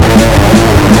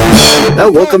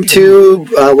Welcome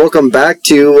back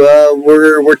to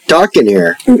we're talking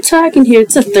here. I'm talking here.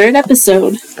 It's the third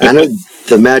episode. I know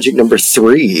the magic number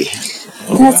 3.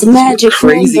 That's magic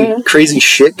number. Crazy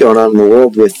shit going on in the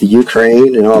world with the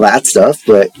Ukraine and all that stuff,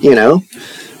 but you know.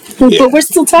 But we're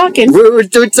still talking. We're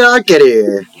still talking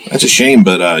here. That's a shame,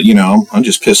 but I'm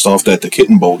just pissed off that the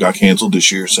Kitten Bowl got canceled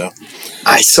this year. So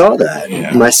I saw that.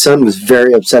 Yeah. My son was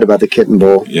very upset about the Kitten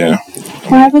Bowl. Yeah.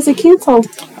 Why was it canceled?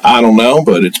 I don't know,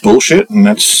 but it's bullshit, and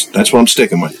that's what I'm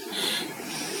sticking with.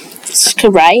 It's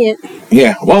a riot.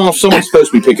 Yeah. Well, someone's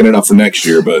supposed to be picking it up for next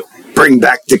year, but Bring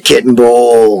back the Kitten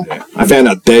Bowl. yeah, I found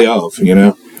out day of. I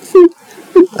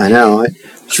know. I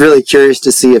was really curious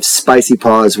to see if Spicy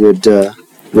Paws would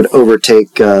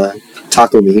overtake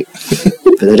taco meat,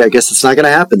 but I guess it's not going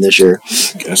to happen this year.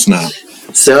 Guess not.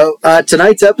 So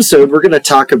tonight's episode, we're going to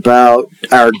talk about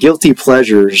our guilty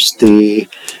pleasures. The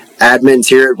admins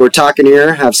here, we're talking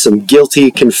here, have some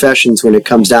guilty confessions when it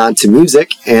comes down to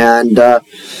music, and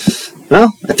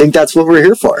well, I think that's what we're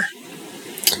here for.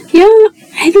 Yeah,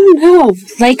 I don't know.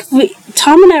 Like,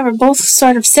 Tom and I were both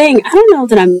sort of saying, I don't know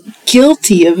that I'm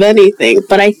guilty of anything,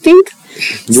 but I think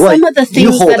some of the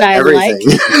things that I like,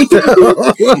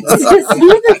 some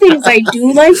of the things I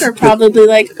do like are probably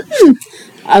like,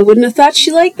 I wouldn't have thought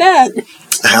she liked that.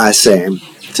 Same.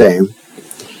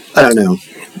 I don't know.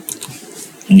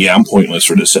 Yeah, I'm pointless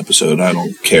for this episode. I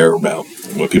don't care about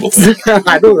what people think.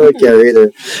 I don't really care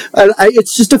either.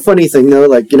 It's just a funny thing, though.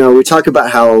 Like, we talk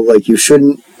about how, like, you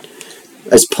shouldn't,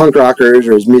 as punk rockers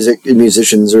or as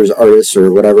musicians or as artists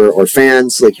or whatever, or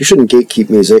fans, like, you shouldn't gatekeep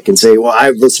music and say, well,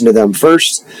 I've listened to them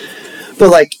first. But,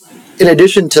 like, in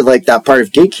addition to, like, that part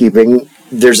of gatekeeping,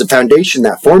 there's a foundation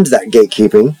that forms that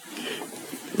gatekeeping,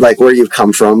 like, where you've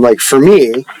come from. Like, for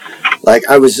me, like,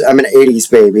 I'm an 80s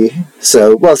baby,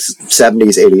 so, well,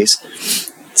 70s,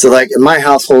 80s. So, like, in my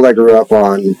household, I grew up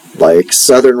on, like,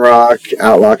 Southern rock,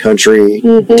 outlaw country,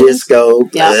 disco,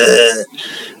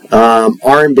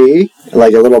 R&B,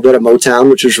 like a little bit of Motown,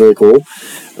 which was really cool.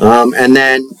 And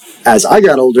then, as I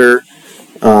got older,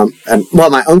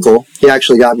 my uncle, he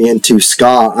actually got me into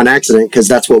ska on accident, because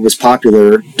that's what was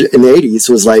popular in the 80s,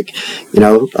 was, like,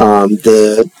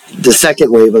 the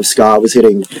second wave of ska was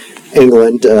hitting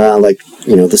England,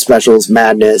 the Specials,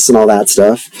 Madness, and all that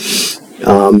stuff.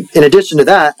 In addition to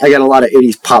that, I got a lot of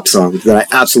 80s pop songs that I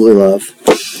absolutely love.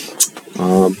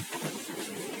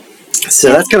 So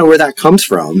that's kind of where that comes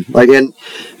from. Like, and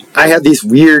I have these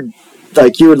weird,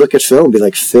 like, you would look at Phil and be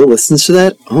like, Phil listens to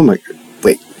that? Oh my,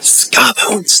 wait, Ska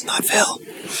Bones, not Phil.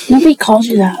 Nobody calls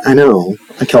you that. I know.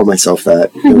 I call myself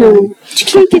that. I know. You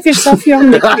can't give yourself your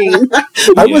own nickname.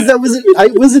 That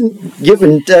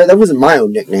wasn't my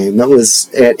own nickname. That was,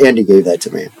 Andy gave that to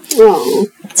me. Oh.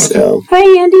 So.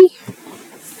 Hi, Andy.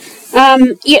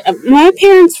 My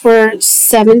parents were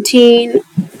 16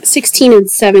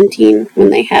 and 17 when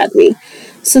they had me.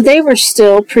 So they were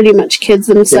still pretty much kids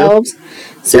themselves.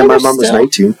 Yeah, So my mom was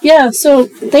 19. Yeah, so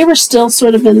they were still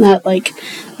sort of in that, like,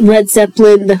 Led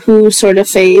Zeppelin, The Who sort of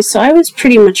phase. So I was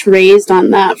pretty much raised on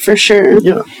that for sure.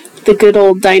 Yeah. The good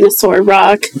old dinosaur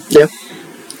rock. Yeah.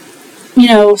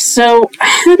 So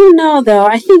I don't know, though.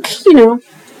 I think,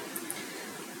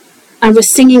 I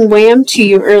was singing Wham to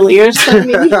you earlier, so I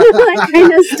mean, that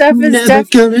kind of stuff is Never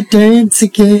gonna dance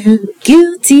again.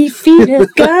 Guilty feet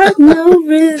have got no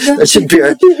rhythm. That should be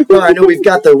well, I know we've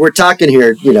got We're Talking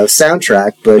Here,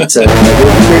 soundtrack, but maybe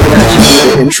that should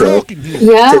be the intro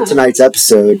to tonight's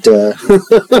episode.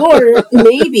 Or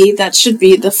maybe that should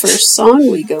be the first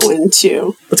song we go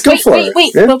into. Let's go for it.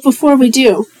 Wait, but before we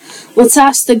do, let's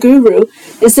ask the guru,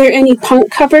 is there any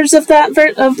punk covers of that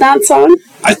song?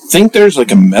 I think there's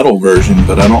like a metal version,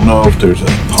 but I don't know if there's a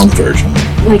punk version.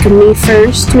 Like a Me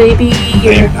First, maybe?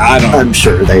 I'm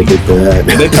sure they did that.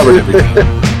 They covered everything.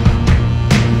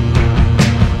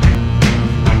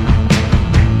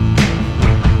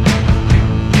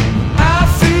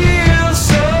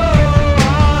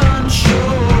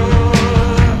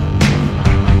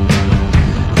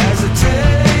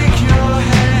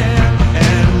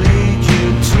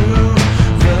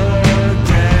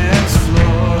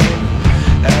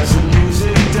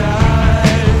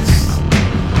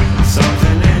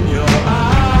 Something in your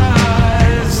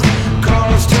eyes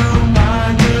calls to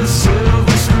mind the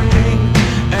silver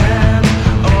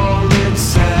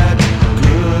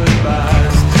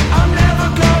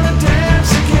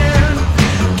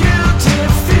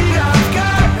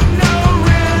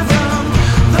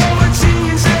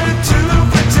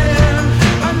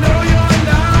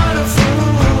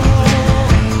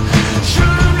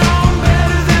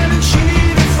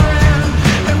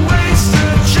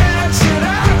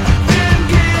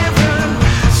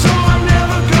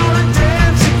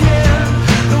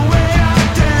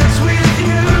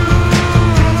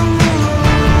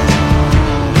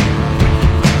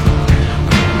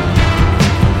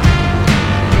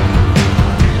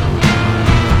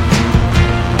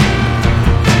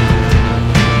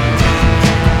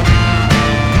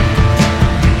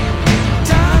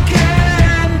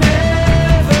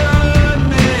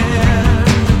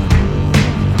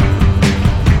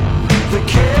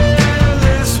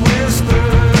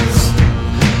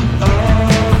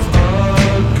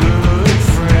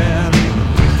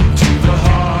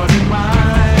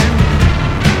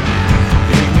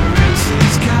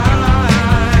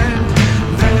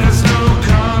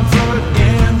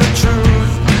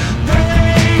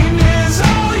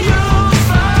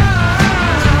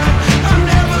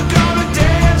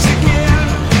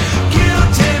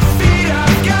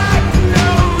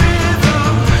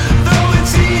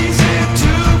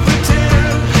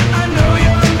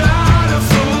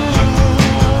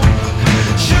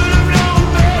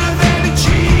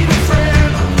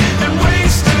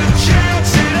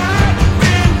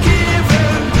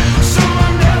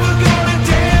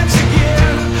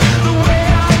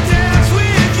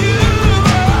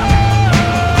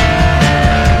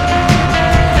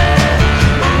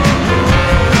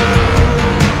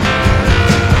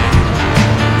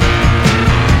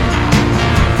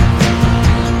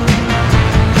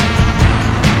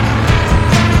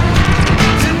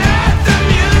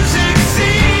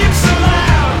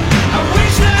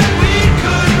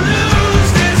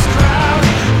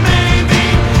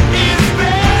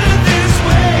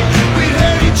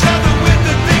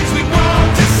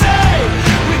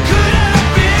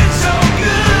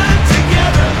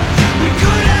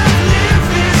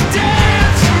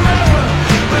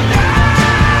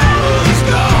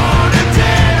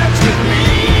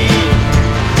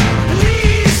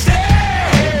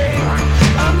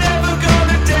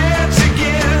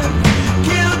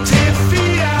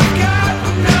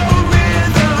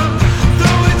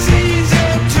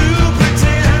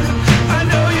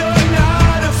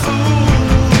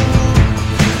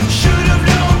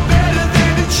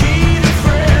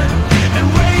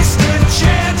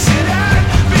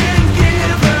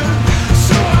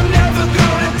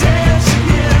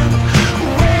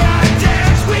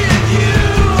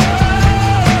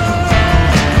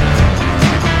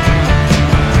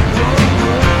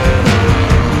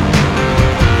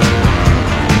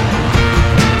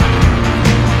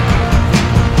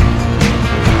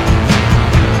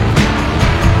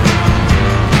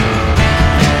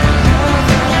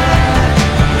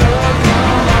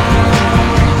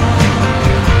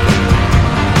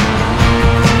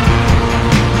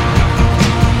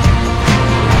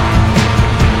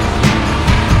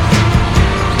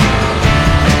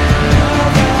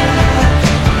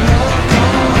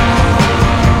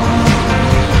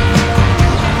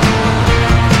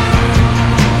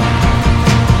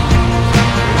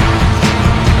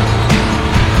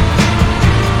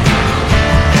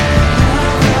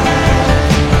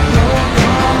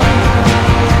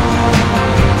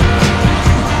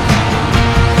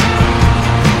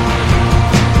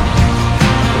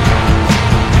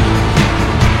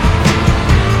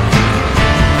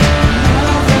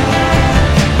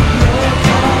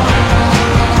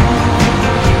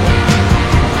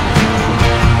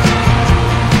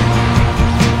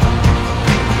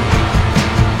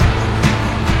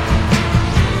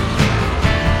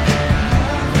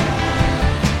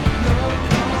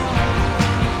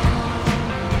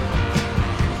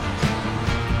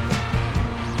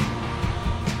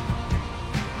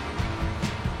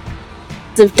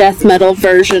death metal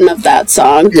version of that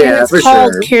song. Yeah, and it's for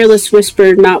called sure. Careless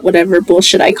Whisper, not whatever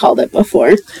bullshit I called it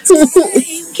before.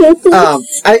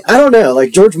 I don't know.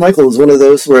 Like, George Michael is one of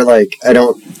those where, like,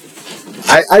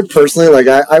 I personally, like,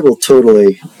 I will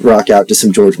totally rock out to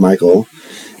some George Michael.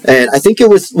 And I think it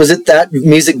was it that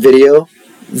music video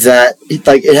that,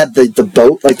 like, it had the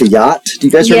boat, like the yacht? Do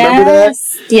you guys remember that?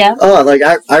 Yeah. Oh, like,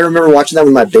 I remember watching that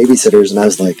with my babysitters, and I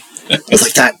was like,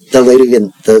 that the lady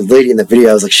in the video,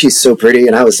 I was like, she's so pretty,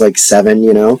 and I was like 7,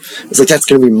 you know. I was like, that's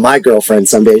gonna be my girlfriend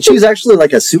someday. And she was actually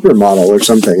like a supermodel or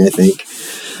something, I think.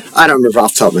 I don't remember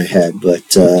off the top of my head,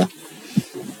 but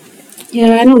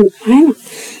yeah, I don't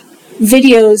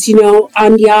videos, you know,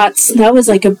 on yachts. That was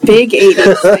like a big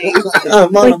 80s thing.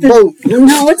 I'm on a boat.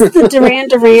 No, what's the Duran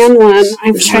Duran one?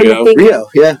 I'm trying to think. Rio.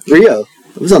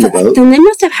 It was on the boat. Then they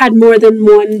must have had more than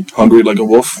one. Hungry Like a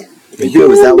Wolf. Maybe it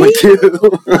was that one too.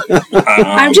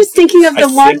 I'm just thinking of the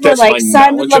one where, like,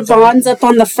 Simon Le Bon's up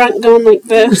on the front going like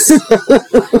this.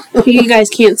 You guys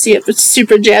can't see it, but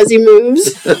super jazzy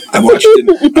moves. I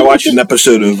watched an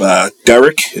episode of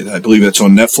Derek. I believe that's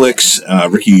on Netflix.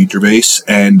 Ricky Gervais,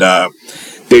 and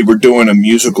they were doing a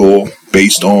musical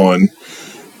based on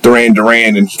Duran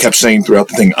Duran, and he kept saying throughout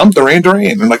the thing, "I'm Duran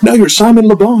Duran." I'm like, "No, you're Simon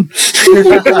Le Bon."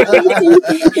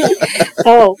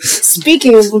 Oh,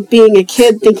 speaking of being a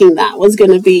kid, thinking that was going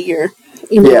to be your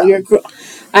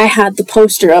I had the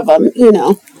poster of them, you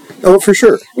know. Oh, for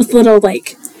sure. With little,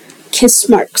 like, kiss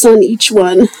marks on each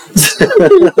one.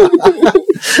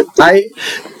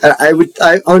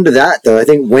 Onto that though. I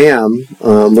think Wham.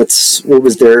 What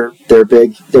was their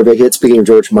big hit? Speaking of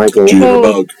George Michael,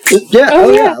 Jitterbug. Yeah.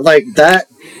 Oh yeah. Like that.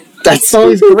 That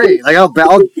song's great. Like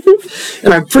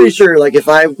and I'm pretty sure, like, if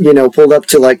I, you know, pulled up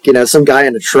to, like, you know, some guy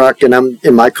in a truck and I'm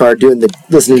in my car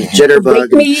listening to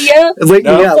Jitterbug. Wake me up. Wake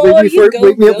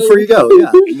me up before you go.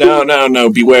 Yeah. No.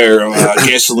 Beware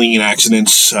gasoline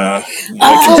accidents. Yeah,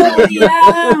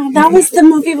 that was the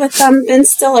movie with Ben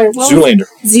Stiller. Zoolander.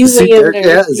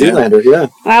 Yeah, Zoolander. Yeah.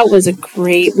 That was a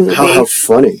great movie. How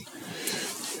funny.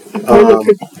 I'm going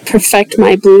to perfect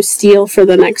my blue steel for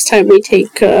the next time we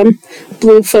take group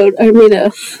photos.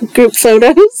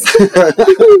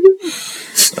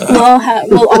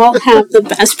 We'll all have the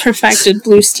best perfected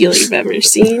blue steel you've ever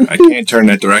seen. I can't turn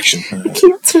that direction. I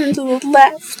can't turn to the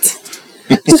left.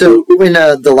 So in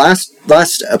the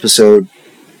last episode,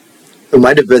 it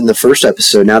might have been the first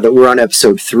episode. Now that we're on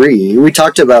episode 3, we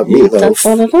talked about Meatloaf.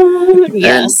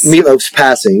 Yes. And Meatloaf's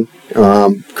passing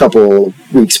a couple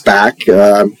weeks back.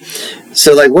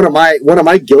 So, like, one of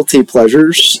my guilty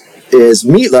pleasures is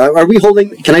Meatloaf. Are we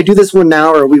holding? Can I do this one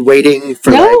now, or are we waiting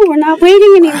for? No, we're not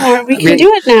waiting anymore. We can do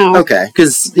it now. Okay,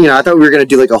 because I thought we were going to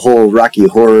do like a whole Rocky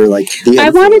Horror, like the.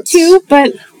 I wanted to,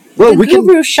 but the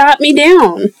guru shot me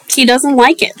down. He doesn't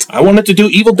like it. I wanted to do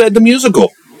Evil Dead the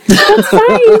musical. That's fine,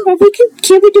 but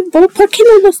can't we do both? ¿Por qué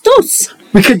no los dos?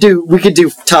 We could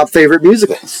do top favorite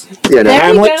musicals. You know,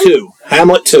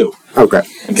 Hamlet 2. Okay,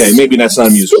 maybe that's not a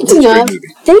musical. Speaking of,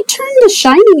 they turned The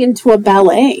Shining into a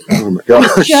ballet. Oh my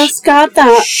gosh! I just got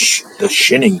that. The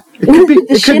Shining.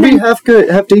 It could be half good,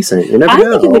 half decent. You never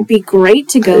know. I think it would be great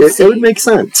to go see. It would make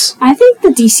sense. I think the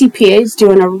DCPA is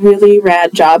doing a really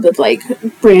rad job of, like,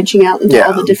 branching out into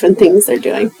all the different things they're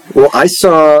doing. Well, I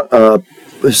saw.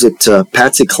 Was it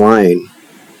Patsy Cline?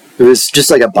 It was just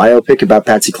like a biopic about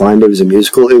Patsy Cline, but it was a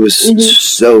musical. It was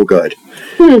so good.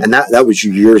 And that was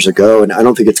years ago, and I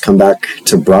don't think it's come back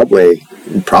to Broadway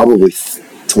in probably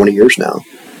 20 years now.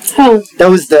 Huh.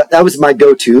 That was my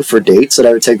go-to for dates that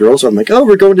I would take girls. So I'm like, oh,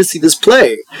 we're going to see this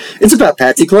play. It's about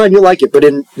Patsy Cline. You'll like it. But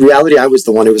in reality, I was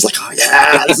the one who was like, oh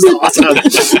yeah, this is awesome.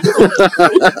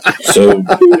 So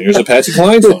here's a Patsy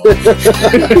Cline song.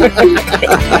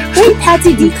 Wait,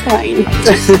 Patsy Decline.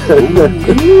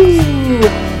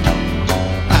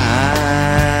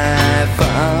 I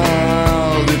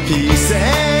found the pieces.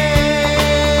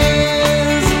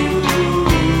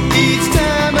 Each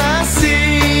time I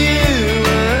see you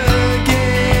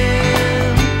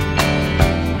again,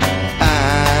 I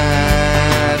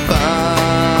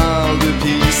found the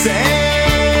pieces.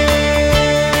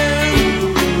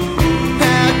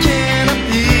 How can I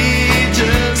be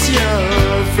just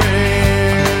your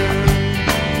friend?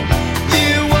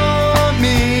 You want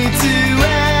me to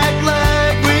act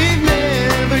like we've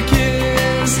never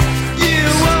kissed. You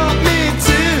want me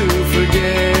to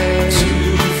forget,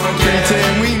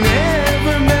 pretend we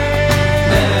never met.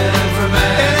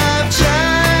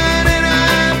 And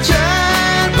I've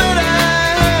tried, but I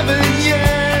haven't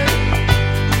yet.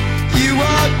 You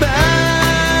walk by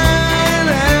and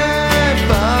I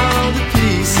found the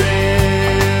pieces.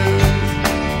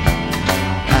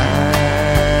 I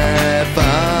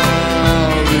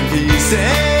found the pieces.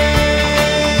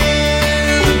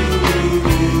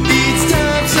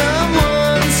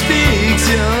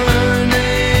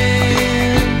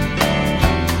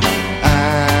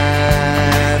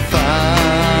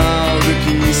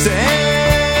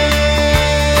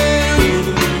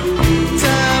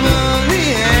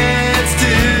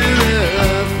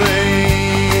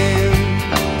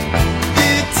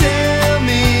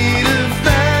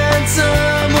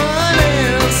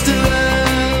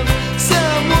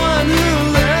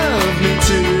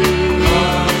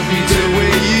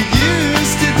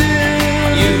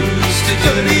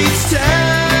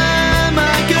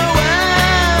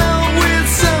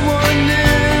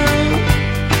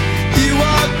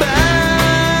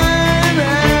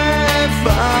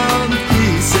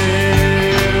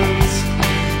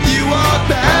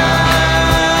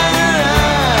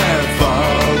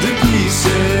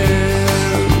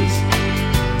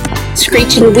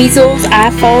 screeching weasels,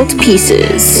 I fall to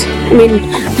pieces. I mean,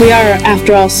 we are,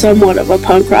 after all, somewhat of a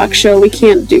punk rock show. We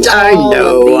can't do all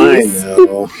of these. I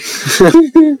know.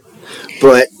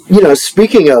 But, you know,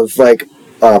 speaking of, like,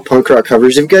 punk rock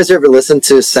covers, have you guys ever listened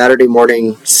to Saturday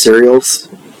Morning Serials?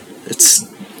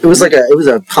 It was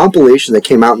a compilation that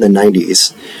came out in the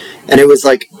 90s. And it was,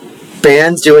 like,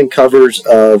 bands doing covers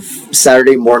of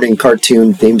Saturday morning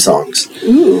cartoon theme songs.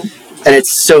 Ooh. And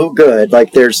it's so good.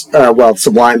 Like, there's,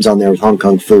 Sublime's on there with Hong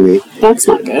Kong Phooey. That's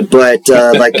not good. But,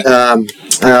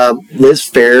 Liz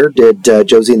Phair did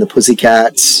Josie and the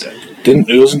Pussycats.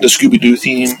 It wasn't the Scooby-Doo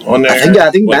theme on there? I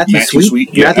think like Matthew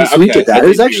Sweet. Yeah, Matthew Sweet did that. It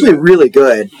was actually really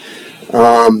good.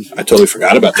 I totally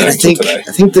forgot about that today.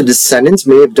 I think the Descendants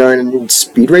may have done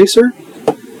Speed Racer.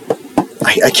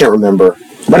 I can't remember.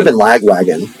 It might have been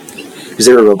Lagwagon. Because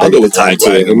they were real big at the time,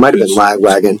 too. It might have been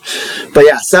Lagwagon. But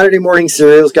yeah, Saturday Morning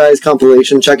Serials, guys,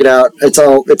 compilation. Check it out. It's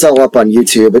all up on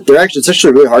YouTube. But it's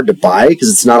actually really hard to buy because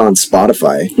it's not on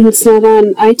Spotify. And it's not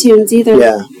on iTunes either.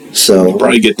 Yeah. So you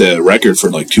probably get the record for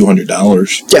like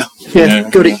 $200. Yeah.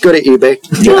 Go to eBay.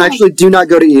 Yeah. Actually, do not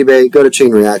go to eBay. Go to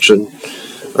Chain Reaction.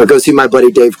 Or go see my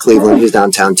buddy Dave Cleveland. He's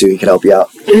downtown too. He can help you out.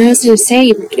 I was going to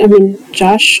say, I mean,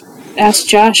 ask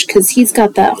Josh, because he's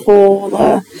got that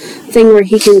whole thing where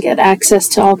he can get access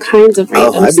to all kinds of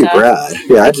random I'd be stuff. rad.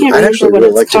 Yeah, I'd actually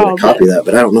really like to get a copy of that,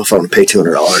 but I don't know if I want to pay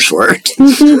 $200 for it.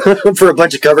 For a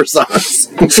bunch of cover songs.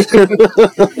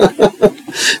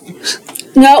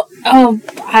 No,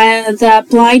 that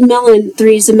Blind Melon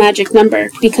 3 is a magic number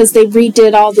because they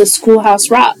redid all the Schoolhouse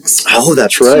Rocks. Oh,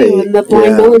 that's right. Too, and the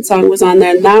Blind Melon song was on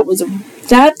there, and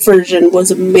that version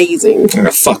was amazing.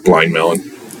 Fuck Blind Melon.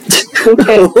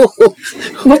 Okay.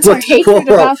 What's our hatred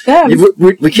about them?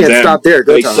 We can't stop there.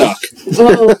 Go, they Tom. suck.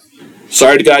 Oh.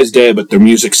 Sorry the guy's dead, but their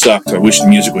music sucked. I wish the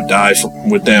music would die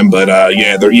with them, but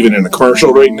yeah, they're even in a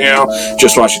commercial right now.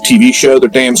 Just watched a TV show. Their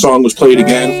damn song was played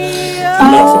again.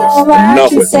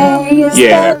 Enough with them.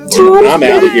 Yeah, I'm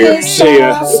out of here. See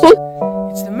ya.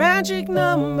 It's the magic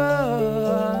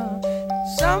number.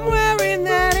 Somewhere in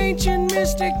that ancient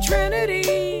mystic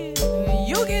trinity,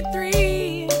 you'll get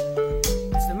 3.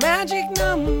 It's the magic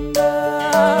number.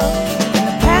 In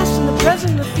the past and the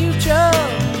present and the future,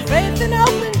 faith and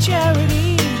hope and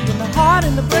charity. In the heart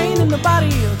and the brain and the body,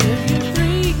 you'll give you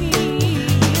 3.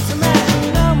 It's a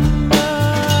magic number.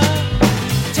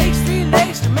 It takes 3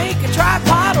 legs to make a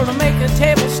tripod or to make a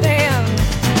table stand.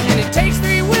 And it takes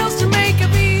 3 wheels to make a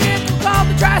vehicle called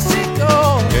the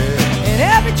tricycle. And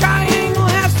every triangle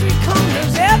has 3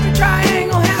 corners. Every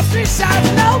triangle has 3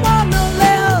 sides. No more, no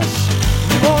less.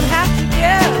 You won't have to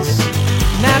guess.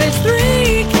 Now there's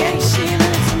 3. Can't you see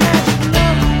that it's a magic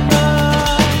number?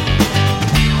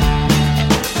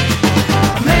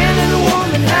 A man and a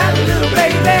woman had a little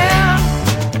baby.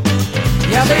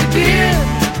 Yeah, they did.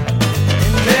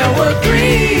 And there were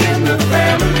 3 in the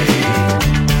family.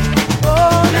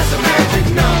 Oh, that's a magic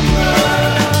number.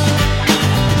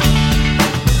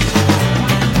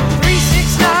 3,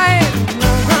 6, 9,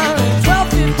 12,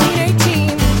 15,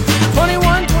 18,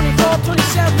 21, 24,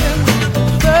 27,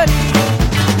 30.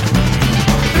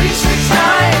 3, 6,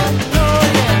 9,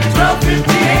 12,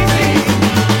 15, 18,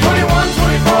 21,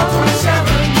 24,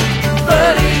 27,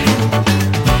 30.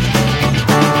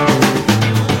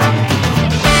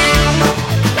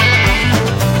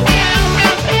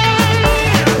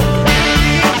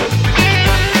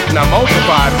 Now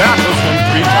multiply that from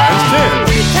 3 times 10.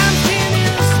 3 times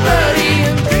 10 is 30,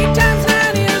 and 3 times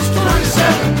 9 is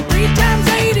 27. 3 times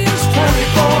 8 is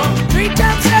 24. 3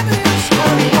 times 7 is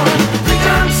 21. 3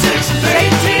 times 6 is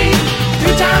 18.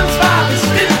 3 times 5 is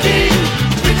 15.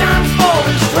 3 times 4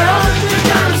 is 12. 3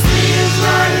 times 3 is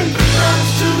 9. And 3 times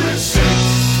 2 is 6.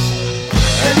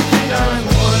 And 3 times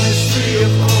 1 is 3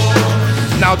 or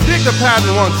 4. Now dig the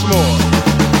pattern once more.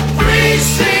 3,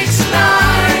 6,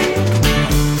 9.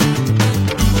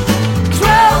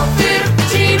 12,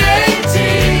 15,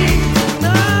 18. Oh,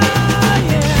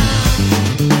 yeah.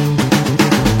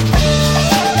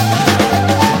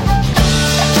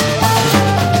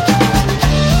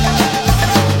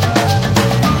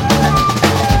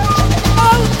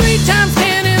 Oh, 3 times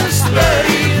 10 is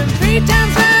 30. And 3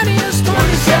 times 9 is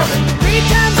 27. 3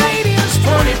 times 8 is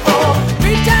 24.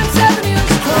 3 times 7 is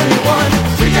 21.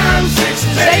 3 times 6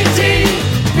 is 18.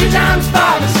 3 times 5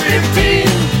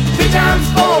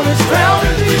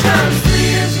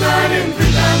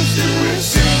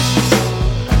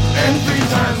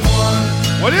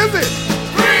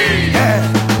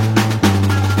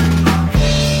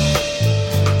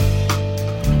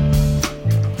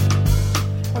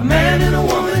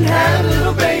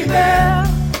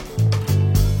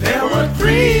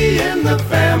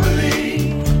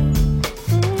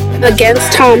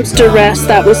 Against Tom's duress,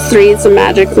 that was 3 is a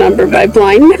Magic Number by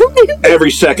Blind Melon. Every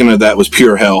second of that was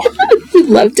pure hell. He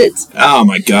loved it. Oh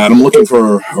my god, I'm looking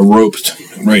for a rope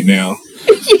right now.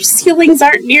 Your ceilings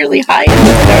aren't nearly high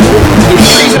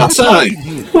enough. He's outside.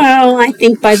 Well, I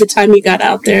think by the time you got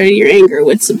out there, your anger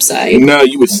would subside. No,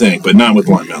 you would think, but not with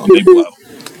Blind Melon. They blow.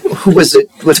 Who was it?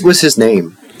 What was his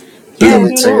name? Yeah,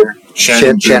 Singer.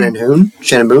 Shannon Hoon?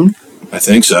 Shannon Boone? I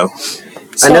think so.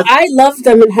 So I love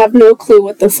them and have no clue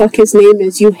what the fuck his name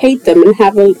is. You hate them and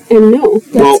no.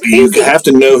 Well, crazy. You have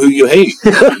to know who you hate.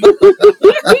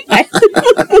 I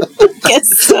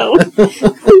guess so.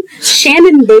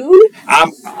 Shannon Boone?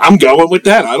 I'm going with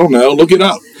that. I don't know. Look it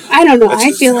up. I don't know.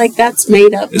 I feel like that's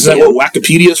made up. Is that what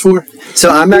Wikipedia's for? So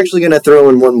I'm actually going to throw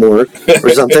in one more or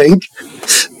something.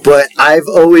 But I've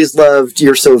always loved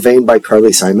You're So Vain by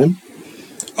Carly Simon.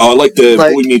 Oh, I like the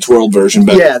Boy Meets World version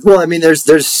better. Yeah, well, I mean,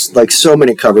 there's like so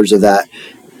many covers of that.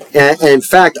 And in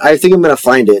fact, I think I'm going to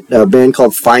find it. A band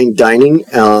called Fine Dining,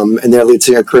 and their lead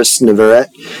singer, Chris Navarrete,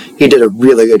 he did a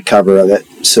really good cover of it.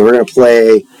 So we're going to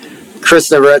play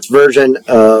Chris Navarette's version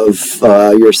of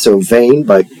You're So Vain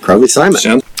by Carly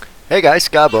Simon. Hey guys,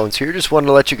 Scott Bones here. Just wanted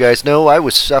to let you guys know I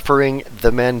was suffering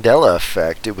the Mandela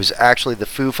effect. It was actually the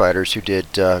Foo Fighters who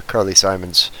did Carly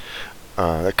Simon's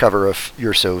cover of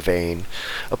You're So Vain.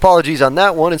 Apologies on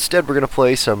that one. Instead, we're going to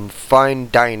play some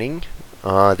Fine Dining,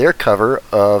 their cover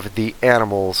of The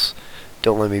Animals'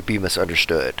 Don't Let Me Be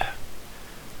Misunderstood.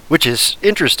 Which is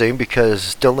interesting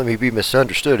because Don't Let Me Be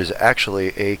Misunderstood is actually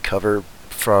a cover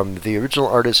from the original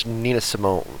artist Nina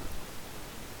Simone.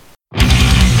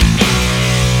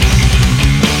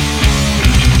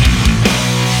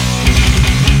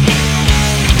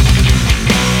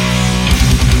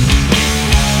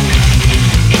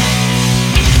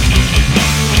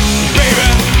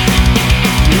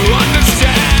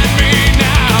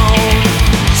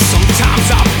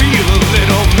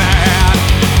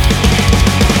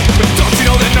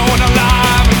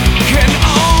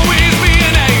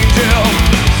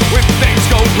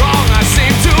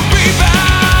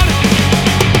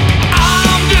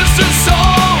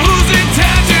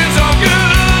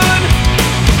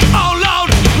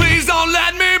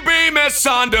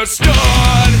 Misunderstood.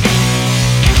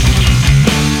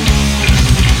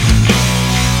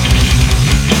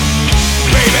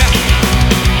 Baby,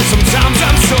 sometimes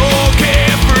I'm so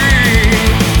carefree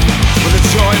with a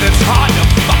joy that's hard to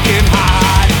fucking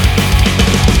hide.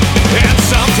 And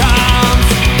sometimes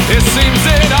it seems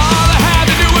that all I have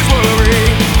to do is worry,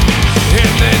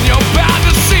 and then you're bound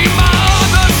to see my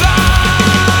other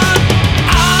side.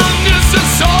 I'm just a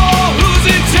soul whose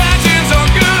intentions are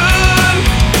good.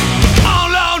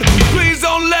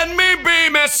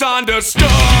 Misunderstood.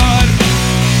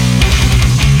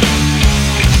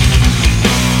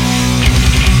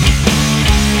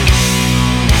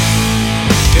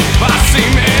 If I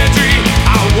seem edgy,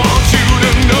 I want you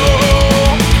to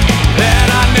know that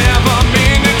I never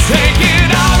mean to take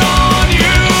it out on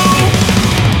you.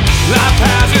 Life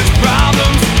has its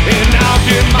problems, and I'll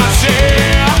get my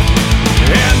share.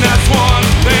 And that's one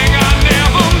thing I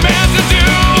never meant to do,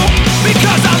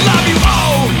 because I love you.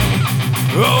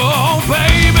 Oh,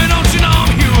 baby, don't you know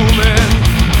I'm human?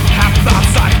 Have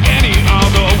thoughts like any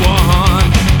other one.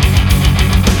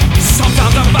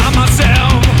 Sometimes I find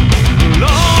myself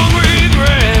long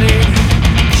regretting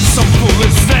some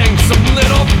foolish thing, some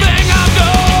little thing I've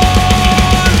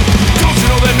done. Don't you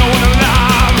know that no one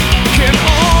alive can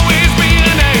always be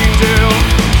an angel?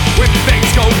 When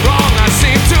things go wrong, I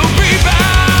seem to be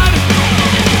bad.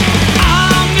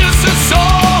 I'm just a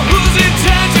soul whose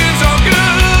intentions are good.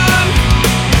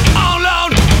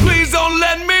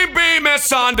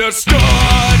 Misunderstood.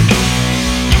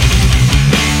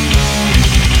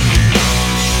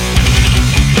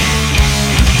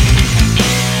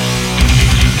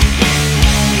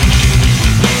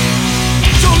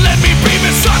 Don't let me be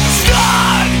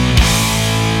misunderstood.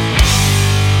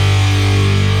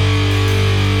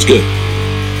 It's good.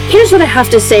 Here's what I have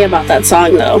to say about that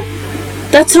song, though.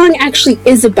 That song actually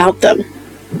is about them.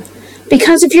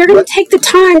 Because if you're going to take the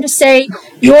time to say,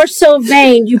 you're so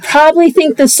vain, you probably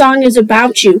think the song is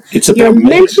about you. It's about You're me.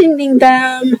 mentioning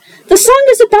them. The song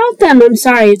is about them. I'm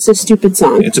sorry, it's a stupid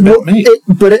song. It's about me.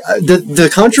 The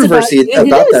controversy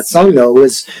about that song, though,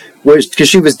 was because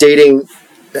she was dating,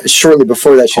 shortly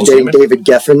before that, she was dating David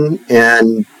Geffen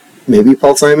and maybe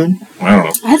Paul Simon. I don't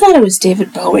know. I thought it was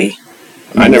David Bowie.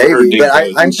 I never heard David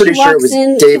Bowie. I'm pretty sure it was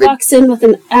David. She walks in with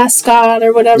an ascot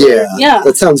or whatever. Yeah.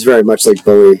 That sounds very much like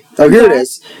Bowie. Oh, here it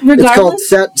is.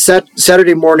 Regardless? It's called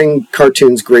Saturday Morning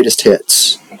Cartoons Greatest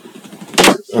Hits.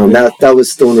 That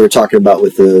was the one we were talking about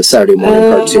with the Saturday morning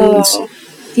cartoons.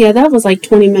 Yeah, that was like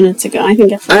 20 minutes ago. I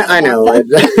think I know. but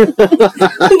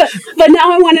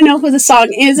now I want to know who the song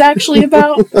is actually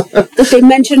about. That they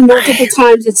mentioned multiple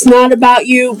times. It's not about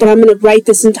you, but I'm going to write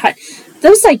this entire...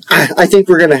 That's like... I think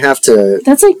we're going to have to...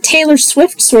 That's like Taylor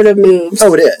Swift sort of moves.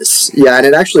 Oh, it is. Yeah, and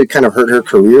it actually kind of hurt her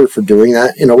career for doing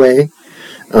that in a way.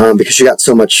 Because she got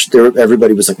so much...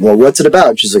 Everybody was like, well, what's it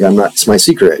about? She's like, it's my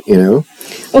secret, you know?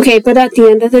 Okay, but at the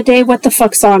end of the day, what the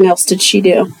fuck song else did she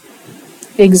do?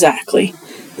 Exactly.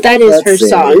 That is her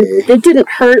song. It didn't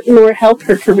hurt nor help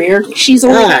her career. She's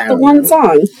only got the one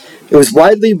song. It was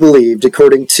widely believed,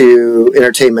 according to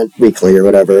Entertainment Weekly or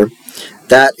whatever,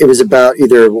 that it was about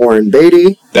either Warren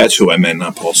Beatty. That's who I meant,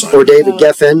 not Paul Simon. Or David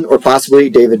Geffen, or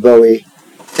possibly David Bowie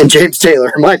and James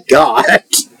Taylor. My God.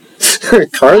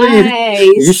 Carly, nice.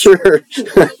 You sure?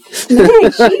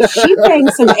 Nice. She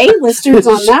banged some A-listers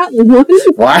on that one.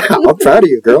 Wow, I'm proud of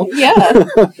you, girl. Yeah.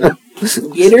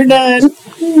 Get her done.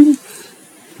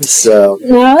 So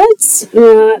no,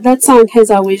 that song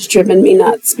has always driven me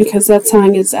nuts because that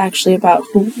song is actually about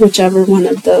whichever one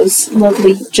of those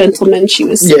lovely gentlemen she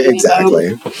was singing. Yeah,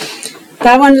 exactly. About.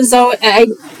 That one is though I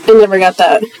never got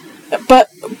that, but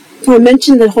I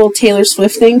mentioned the whole Taylor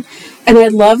Swift thing, and I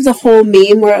love the whole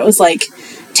meme where it was like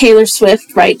Taylor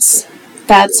Swift writes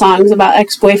bad songs about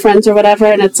ex-boyfriends or whatever,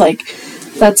 and it's like.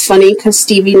 That's funny because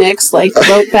Stevie Nicks wrote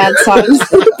bad songs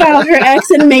about her ex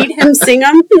and made him sing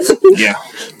them. Yeah.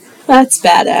 That's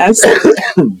badass.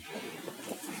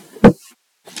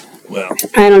 Well.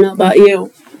 I don't know about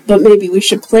you, but maybe we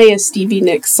should play a Stevie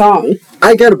Nicks song.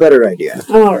 I got a better idea.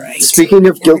 All right. Speaking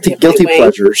of guilty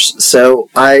pleasures, so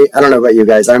I don't know about you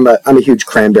guys. I'm a huge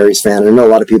Cranberries fan. I know a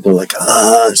lot of people are like,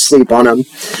 sleep on them.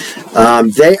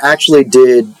 They actually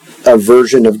did a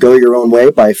version of Go Your Own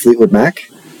Way by Fleetwood Mac.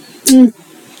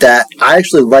 That I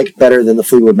actually like better than the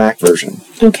Fleetwood Mac version.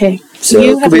 Okay. So,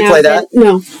 can we play that?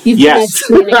 No. Yes.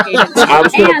 I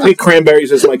was going to pick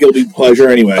Cranberries as my guilty pleasure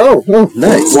anyway. Oh,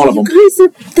 nice. One of them. You guys,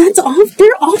 that's awful.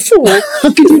 They're awful. I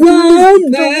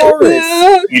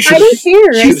don't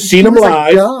care. You've seen them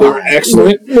live. They were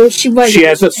excellent. No, she wasn't. She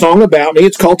has a song about me.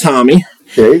 It's called Tommy.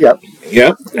 There you go.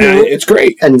 Yep. And it's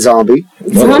great. And Zombie.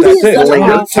 Zombie is such an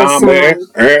awful Tommy.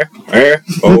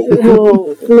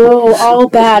 No, all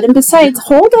bad. And besides,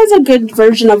 Hole does a good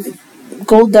version of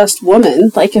Gold Dust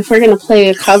Woman. Like, if we're going to play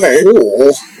a cover.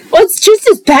 Cool. Well, it's just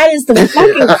as bad as the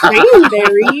fucking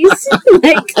Cranberries.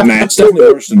 Nah, it's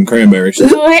definitely worse than Cranberries.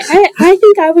 No, I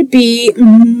think I would be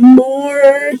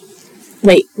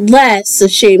less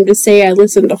ashamed to say I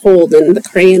listened to Hole than the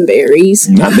Cranberries.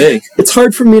 Not me. It's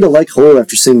hard for me to like Hole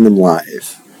after seeing them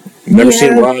live. Never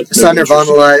seen them live. I saw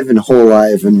Nirvana live and Hole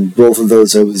live, and both of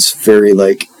those I was very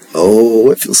like,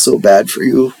 oh, I feel so bad for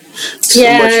you.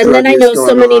 And then I know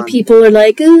so many people are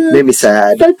like, made me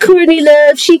sad. But Courtney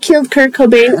Love, she killed Kurt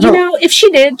Cobain. You know, if she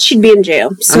did, she'd be in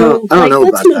jail. So I don't know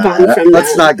let's about move on from that.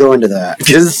 Let's not go into that.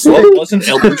 Well, wasn't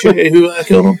El Duce who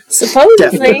killed him? Supposedly.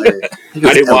 Definitely.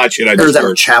 I didn't watch it. I just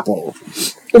heard. Chapel.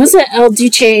 Was it El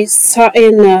Duce in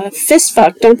Fist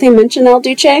Fuck? Don't they mention El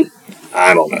Duce?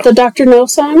 I don't know. The Dr. No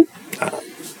song?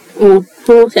 Oh,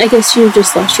 well, I guess you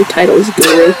just lost your title as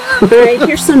guru. Alright,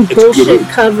 here's some bullshit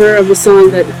cover of a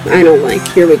song that I don't like.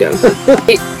 Here we go. Is it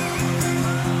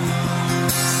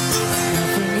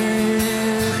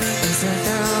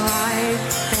the right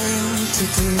thing to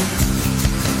do?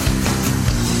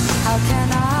 How can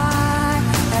I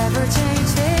ever change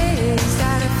things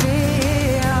that I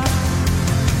feel?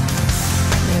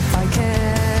 If I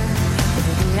can,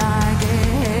 maybe I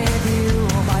give you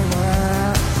my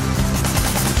world.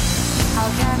 How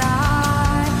can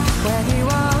I, when you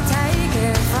won't take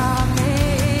it from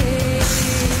me?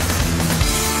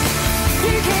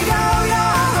 You can go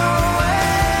your own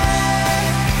way.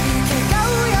 You can go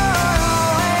your own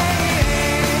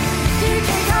way. You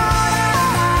can call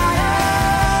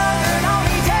out and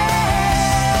only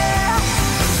dare.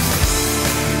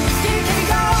 You can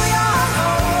go your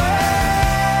own way.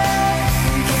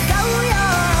 You can go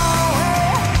your own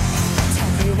way.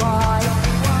 Tell me why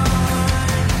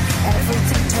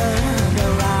everything turned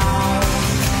around.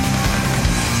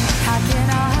 Hacking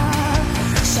up,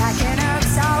 shacking up,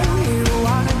 so you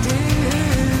wanna do.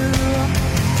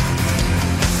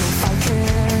 If I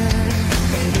could,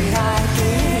 maybe I'd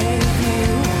give you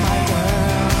my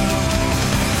world.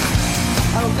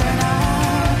 Open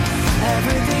up,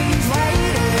 everything's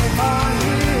waiting for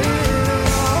you.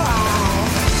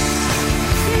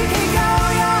 You can go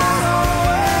your own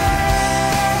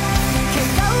way. You can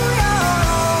go your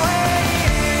own way.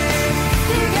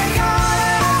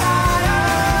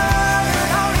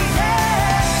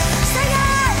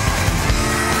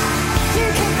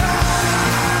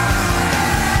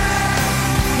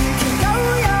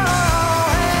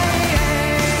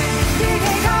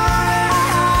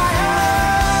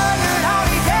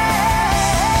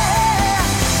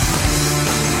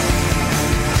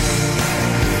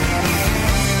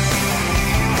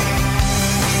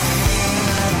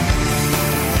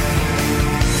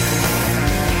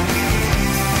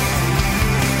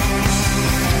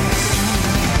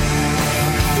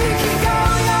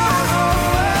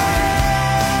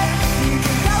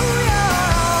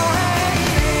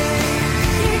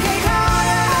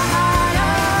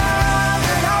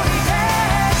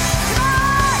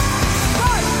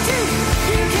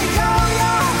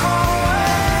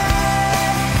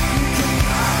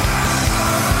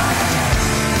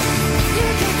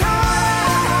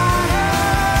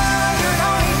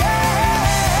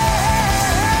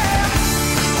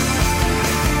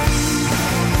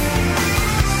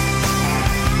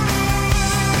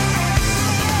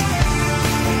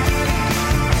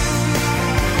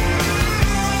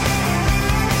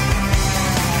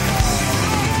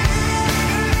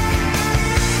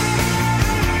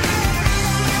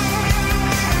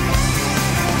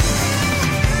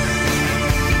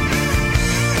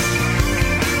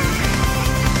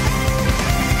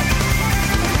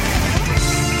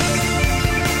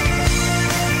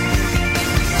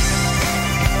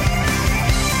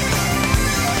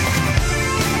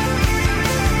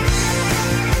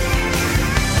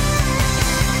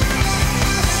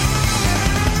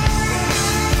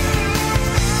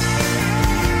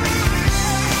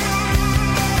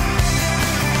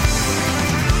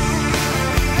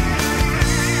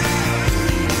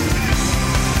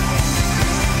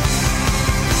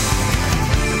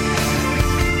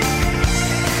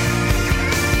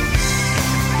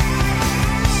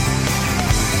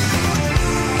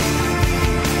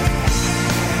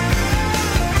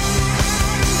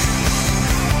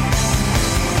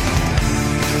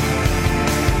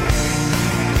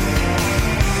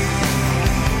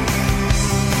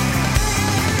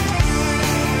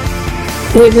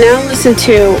 We've now listened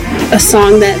to a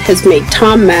song that has made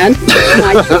Tom mad,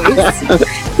 my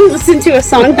choice. Listen to a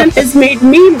song that has made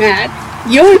me mad,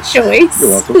 your choice.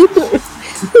 You're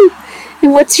welcome.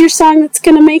 And what's your song that's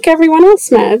going to make everyone else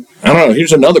mad? I don't know.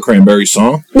 Here's another Cranberry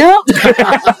song. Nope.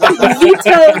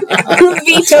 Vetoed.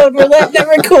 Vetoed. We're letting it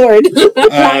record.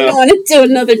 I don't want to do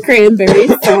another Cranberry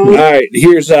song. All right.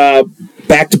 Here's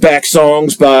back-to-back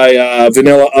songs by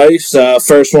Vanilla Ice.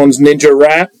 First one's Ninja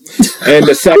Rap. And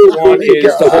the second one is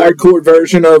the hardcore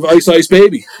version of Ice Ice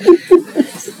Baby.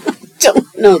 Don't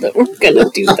know that we're going to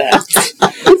do that.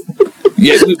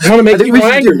 Yeah, we want to make you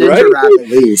angry, right? Ninja Rap at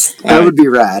least. That would be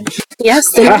rad. Yes.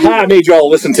 I made you all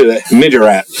listen to the Ninja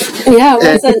Rap. Yeah,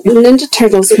 it was a Ninja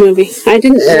Turtles movie. I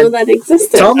didn't know that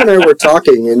existed. Tom and I were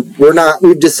talking, and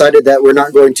we've decided that we're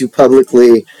not going to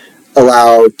publicly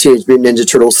allow Teenage Mutant Ninja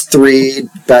Turtles 3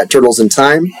 Bat Turtles in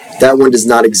Time. That one does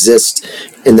not exist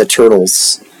in the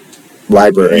Turtles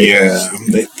library. Yeah.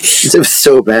 It was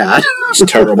so bad. It's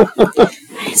terrible.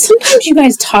 Sometimes you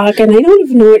guys talk and I don't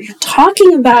even know what you're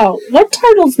talking about. What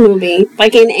Turtles movie?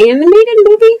 Like an animated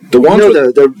movie? The one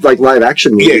the like live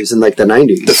action movies in like the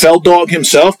 90s. The Feld Dog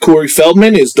himself, Corey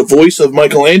Feldman, is the voice of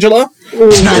Michelangelo.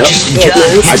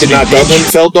 I did not dub him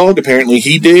Feld Dog. Apparently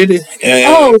he did.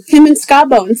 Him and Ska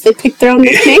Bones. They picked their own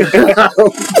nickname.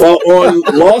 Well, on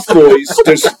Lost Boys,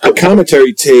 there's a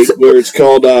commentary take where it's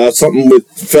called something with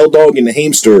Feld Dog and the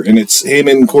Hamster, and it's him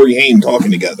and Corey Haim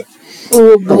talking together.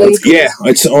 Oh, boy. Yeah,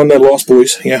 it's on the Lost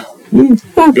Boys. Yeah.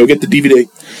 Go get the DVD.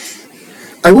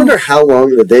 I wonder how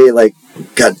long that they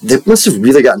they must have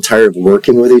really gotten tired of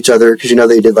working with each other, because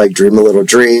they did like Dream a Little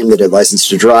Dream, they did License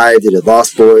to Drive, they did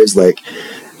Lost Boys. That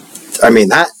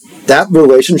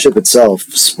relationship itself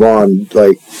spawned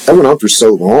that went on for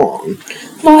so long.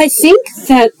 Well, I think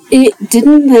that it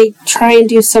didn't try and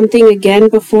do something again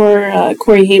before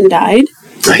Corey Haim died.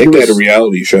 I think they had a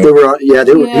reality show. They were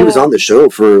he was on the show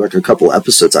for a couple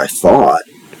episodes, I thought.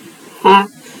 I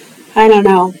don't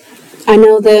know. I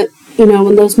know that,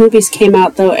 when those movies came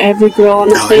out, though, every girl on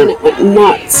the planet went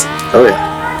nuts. Oh,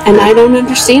 yeah. And I don't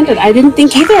understand it. I didn't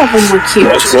think either of them were cute.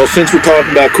 Well, since we're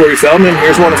talking about Corey Feldman,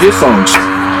 here's one of his songs.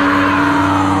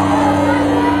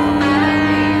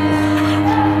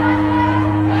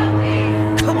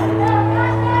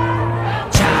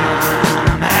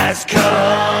 Time has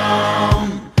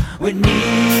come. We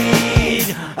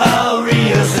need a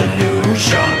real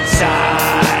solution.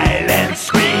 Silent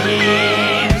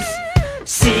screams.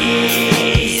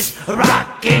 Seize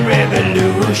rockin'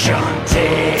 revolution.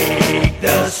 Take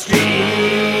the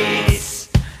streets.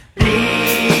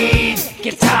 Lead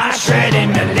guitar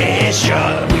shredding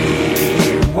militia.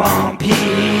 We want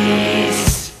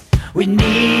peace. We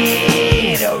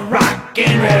need a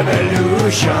rockin'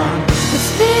 revolution. We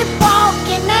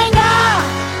sleepwalking anger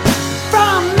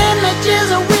from images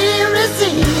we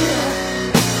receive.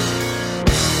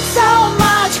 So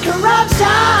much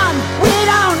corruption, we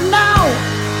don't know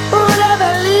who to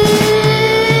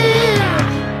believe.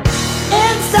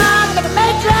 Inside the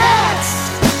matrix,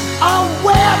 a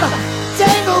web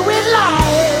tangled with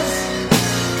lies,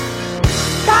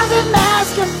 causing mass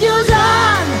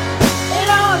confusion. It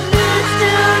all leads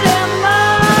to demise.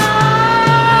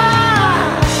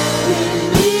 We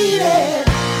need it,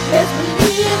 let's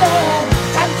believe it.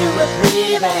 Time to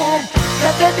reprieve it,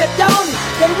 'cause if you don't,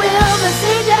 they will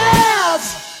besiege us.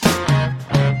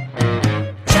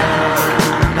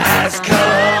 Time has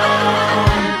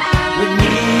come. We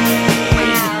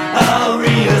need a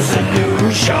real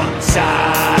solution.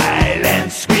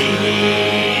 Silent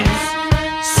screams.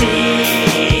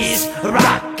 Seize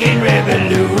rockin'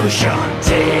 revolution.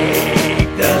 Take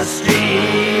the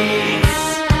streets.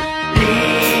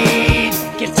 Lead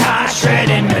guitar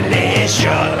shredding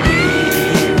militia. We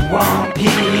want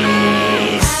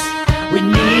peace. We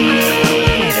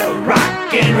need a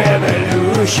rockin'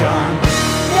 revolution.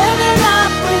 Living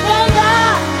up with anger,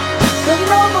 with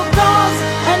robocalls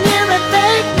and eerie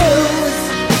fake news.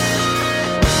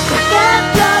 We can't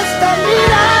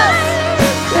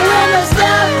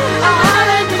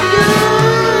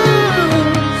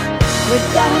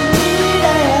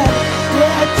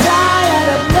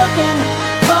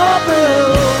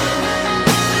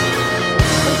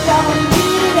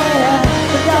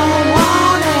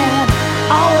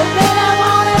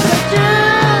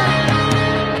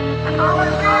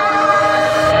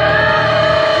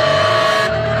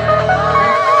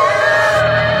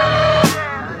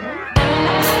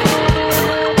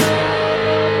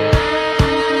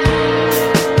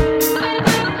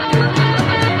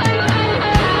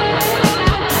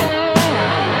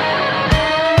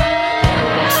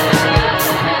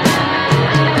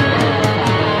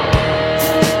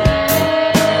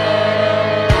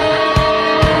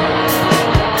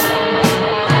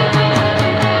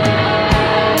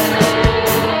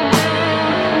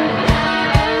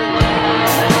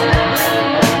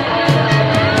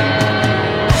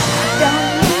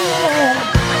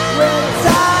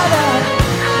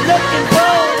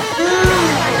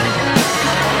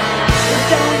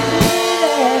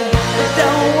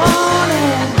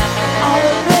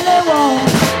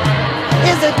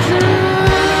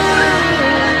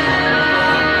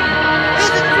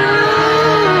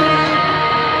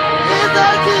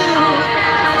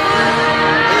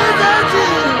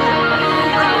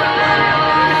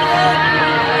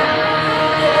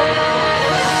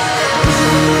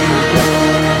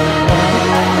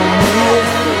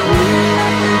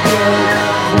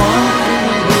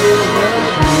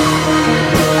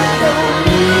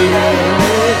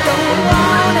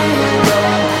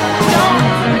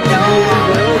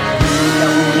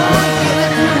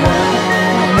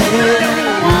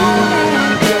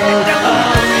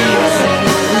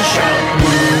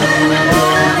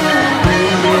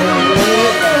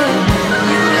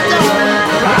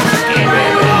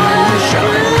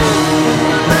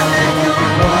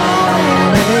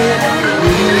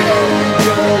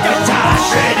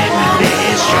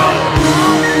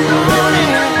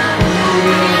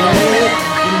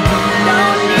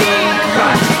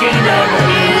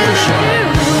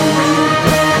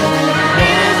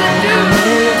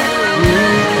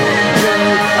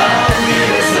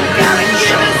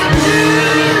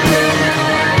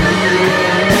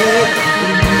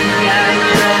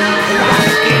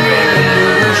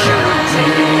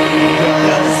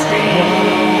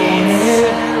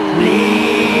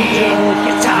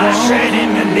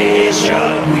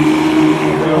revolution.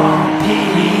 We want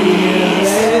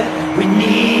peace. We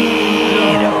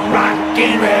need a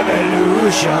rockin'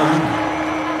 revolution.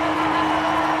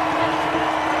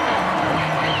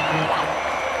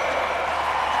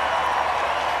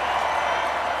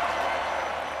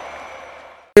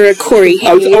 Corey.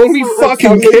 I was only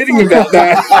fucking kidding about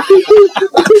that.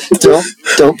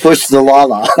 Don't push the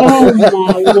la-la. Oh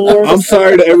my lord. I'm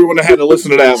sorry to everyone that had to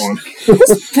listen to that one.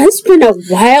 That's been a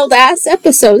wild ass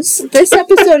episode. This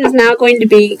episode is now going to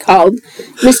be called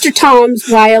Mr. Tom's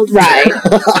Wild Ride.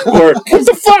 Or, what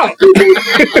the fuck?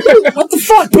 What the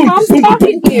fuck? Tom's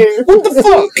talking here. What the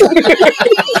fuck?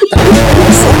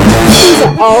 This is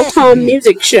an all Tom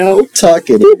music show.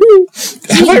 Talking.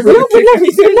 Have I really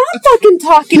picked We're not fucking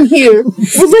talking here.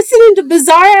 We're listening to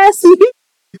bizarre ass music.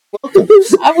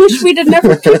 I wish we'd have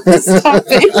never picked this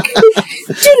topic.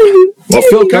 Well,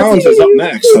 Phil Collins is up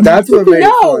next. That's what made it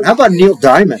No. fun. How about Neil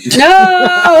Diamond? No!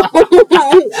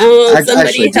 Oh,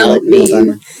 somebody do help like me. Neil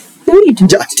Diamond. No, you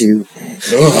don't. I do.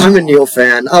 I'm a Neil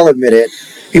fan. I'll admit it.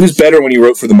 He was better when he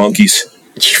wrote for the Monkees.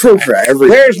 He wrote for everything.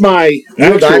 There's my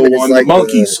Neil actual Diamond is one, like the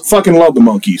Monkees. Fucking love the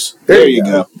Monkees. There you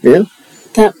go. Yeah.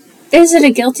 That, is it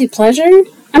a guilty pleasure?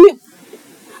 I mean,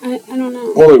 I don't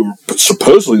know. Well, they were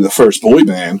supposedly the first boy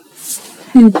band.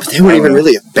 But they weren't even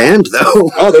really a band,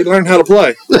 though. Oh, they learned how to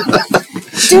play.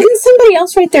 Didn't somebody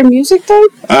else write their music, though?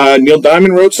 Neil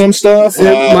Diamond wrote some stuff.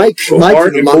 Mike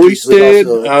Hart from and the Boyce Monkees was did.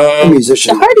 also a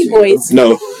musician. The Hardy too. Boys.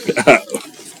 No.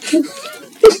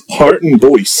 Hart and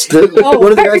Boyce. One of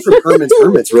the guys from Herman's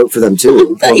Hermits wrote for them,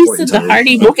 too. I thought you said the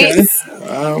Hardy Boys.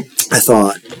 I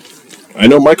thought. I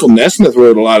know Michael Nesmith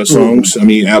wrote a lot of songs. I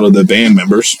mean, out of the band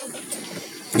members.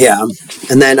 Yeah.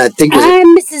 And then I think it was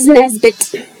I'm Mrs.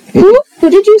 Nesbitt. Who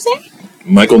did you say?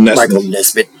 Michael Nesmith. Michael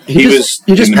Nesbitt. He just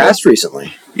in the- passed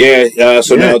recently. Yeah,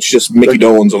 so Yeah. now it's just Mickey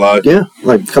Dolenz alive. Yeah,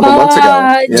 like a couple months ago.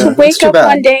 Yeah, To it's wake too up bad.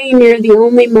 one day and you're the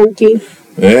only monkey.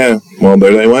 Yeah, well,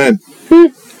 there they went.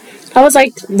 I was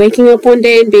like waking up one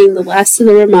day and being the last of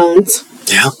the Ramones.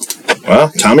 Yeah. Well,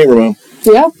 Tommy Ramone.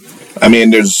 Yeah. I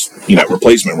mean, there's,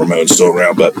 replacement Ramones still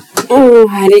around, but Oh,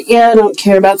 I don't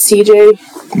care about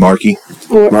CJ. Marky.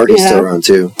 Or, Marty's yeah. still around,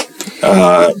 too.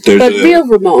 There's But real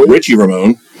Ramone. Richie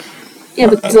Ramone. Yeah,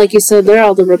 but like you said, they're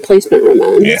all the replacement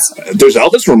Ramones. Yeah. There's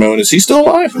Elvis Ramone. Is he still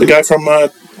alive? The guy from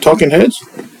Talking Heads?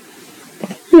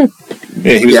 Yeah,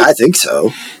 he was. I think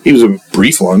so. He was a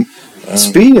brief one.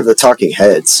 Speaking of the Talking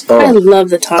Heads, I love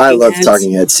the Talking I love Heads.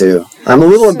 Talking Heads too. I'm a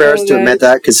little So embarrassed to good. admit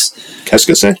that because, Qu'est-ce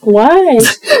que c'est? Why?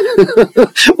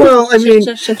 well, I mean,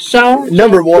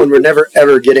 number one, we're never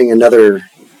ever getting another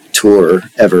tour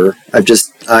ever. I've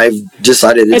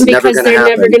decided it's And never because going to they're happen.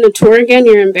 never going to tour again,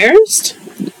 you're embarrassed?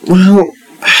 Well,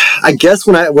 I guess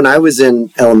when I was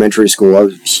in elementary school, I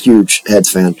was a huge Heads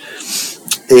fan,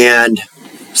 and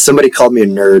somebody called me a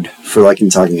nerd for liking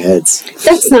Talking Heads.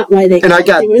 That's not why they And I called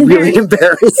got you a really nerd.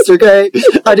 embarrassed, okay?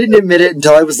 I didn't admit it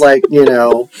until I was like,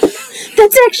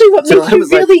 That's actually what So makes I you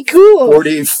was like really cool.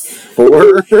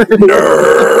 44.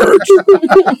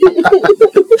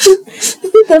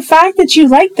 The fact that you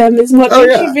like them is what Oh,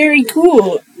 makes yeah. you very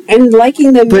cool. And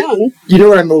liking them But young. you know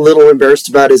what I'm a little embarrassed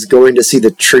about is going to see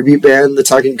the tribute band, the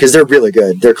Talking, because they're really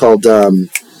good. They're called, The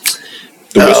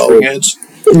Whispering Heads?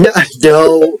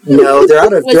 no, they're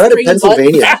out of Whispering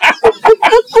Pennsylvania.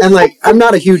 And like, I'm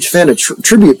not a huge fan of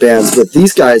tribute bands, but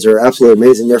these guys are absolutely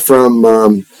amazing. They're from,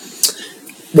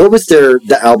 what was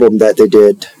the album that they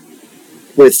did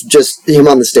with just him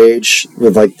on the stage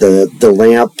with like the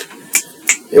lamp?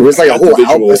 It was like a whole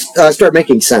album. Start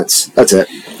Making Sense. That's it.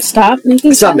 Stop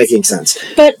making Stop sense. Making Sense.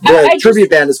 But The I tribute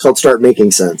band is called Start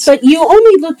Making Sense. But you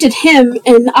only looked at him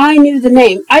and I knew the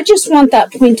name. I just want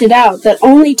that pointed out that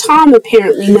only Tom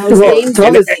apparently knows names of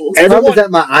problem things. is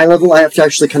at my eye level, I have to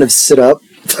actually kind of sit up.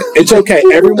 It's okay.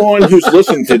 Everyone who's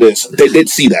listening to this, they did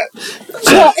see that.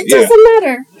 So, Well, it doesn't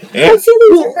matter. Yeah. My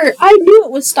feelings are hurt. I knew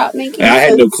it was Stop Making I Sense.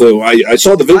 had no clue. I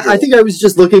saw the visual. I think I was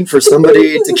just looking for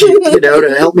somebody to keep,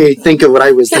 to help me think of what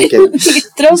I was thinking.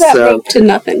 Throw that So- rope to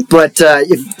nothing. But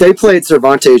if they play at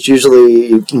Cervantes,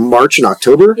 usually March and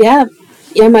October. Yeah.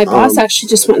 Yeah, my boss actually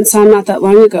just went and saw them not that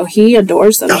long ago. He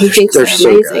adores them. Oh, He thinks they're they're so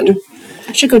amazing. good.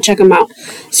 I should go check them out.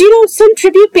 So, some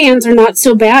tribute bands are not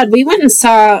so bad. We went and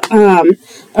saw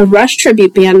a Rush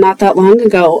tribute band not that long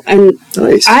ago. And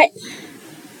Nice.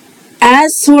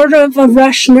 as sort of a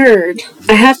Rush nerd,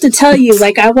 I have to tell you,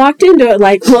 I walked into it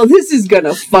like, well, this is going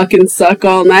to fucking suck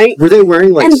all night. Were they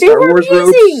wearing like And they Star were Wars robes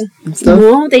amazing. and stuff?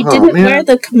 No, they Oh, didn't man. wear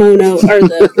the kimono or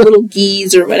the little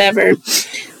gis or whatever.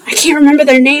 I can't remember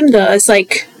their name though. It's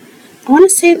like, I want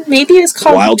to say maybe it was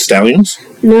called Wild Stallions?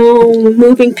 No,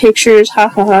 Moving Pictures, ha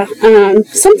ha ha.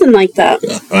 Something like that.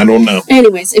 I don't know.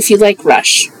 Anyways, if you like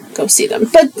Rush, go see them.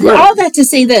 But all that to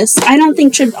say this, I don't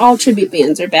think all tribute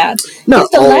bands are bad. No,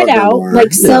 the Let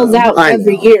Out sells out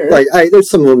every year. There's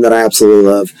some of them that I absolutely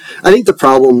love. I think the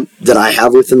problem that I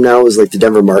have with them now is the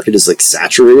Denver market is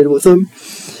saturated with them.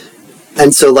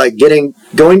 And so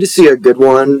going to see a good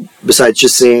one besides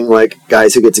just seeing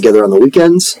guys who get together on the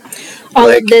weekends. All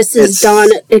of this is Dawn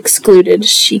excluded.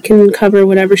 She can cover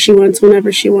whatever she wants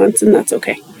whenever she wants, and that's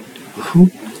okay. Who?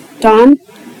 Dawn.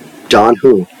 Dawn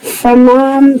who? From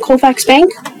Colfax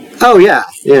Bank. Oh yeah.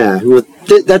 I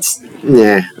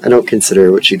don't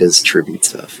consider what she does tribute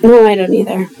stuff. No, I don't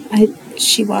either.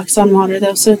 She walks on water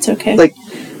though, so it's okay.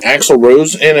 Axl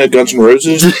Rose in a Guns N'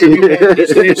 Roses tribute band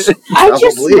these days? I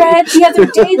just read the other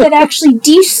day that actually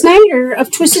Dee Snider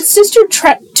of Twisted Sister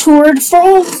toured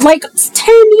for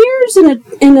 10 years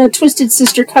in a Twisted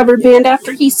Sister cover band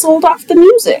after he sold off the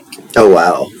music. Oh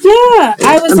wow! Yeah,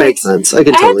 that makes sense. I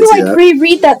can totally see that. I had to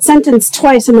reread that sentence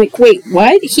twice. I'm like, wait,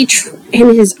 what? He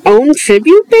in his own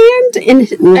tribute band?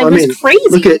 It was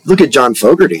crazy. Look at John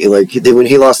Fogerty. When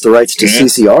he lost the rights to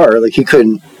CCR, he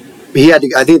couldn't. He had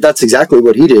to. I think that's exactly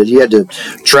what he did. He had to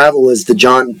travel as the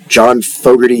John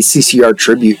Fogerty CCR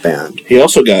tribute band. He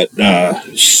also got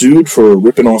sued for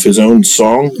ripping off his own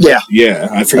song. Yeah,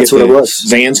 I forget that's what it was.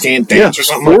 Vans Can't Dance or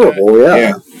something horrible, like that.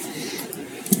 Yeah.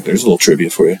 There's a little trivia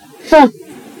for you. Huh.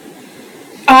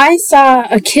 I saw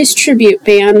a Kiss tribute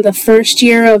band the first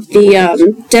year of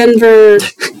the Denver.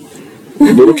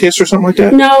 Little Kiss or something like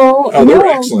that? No. Oh, they were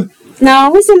excellent. No,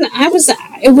 it wasn't.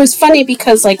 It was funny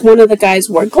because one of the guys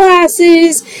wore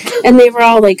glasses, and they were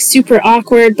all super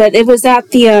awkward. But it was at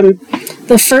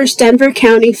the first Denver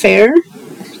County Fair.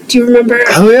 Do you remember?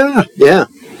 Oh yeah.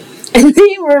 And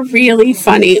they were really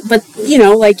funny. But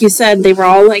like you said, they were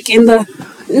all in the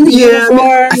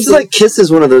uniforms. I feel like Kiss is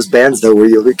one of those bands though where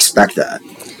you expect that.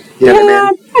 You know what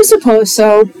I mean? I suppose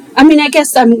so. I mean, I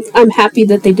guess I'm happy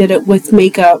that they did it with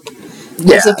makeup.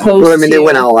 Yeah. As opposed well, I mean, they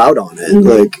went all out on it.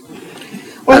 Mm-hmm.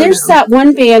 Or there's that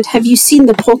one band. Have you seen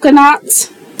the Polka Knots?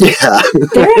 Yeah.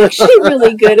 They're actually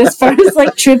really good as far as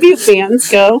tribute bands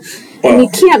go. Wow. And you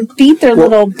can't beat their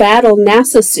little battle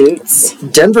NASA suits.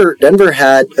 Denver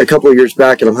had a couple of years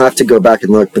back, and I'll have to go back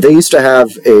and look, but they used to have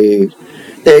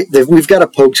we've got a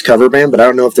Pokes cover band, but I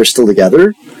don't know if they're still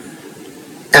together.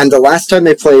 And the last time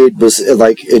they played was at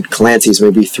Clancy's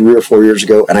maybe 3 or 4 years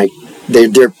ago, and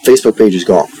their Facebook page is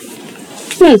gone.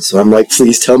 So I'm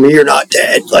please tell me you're not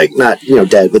dead. Not,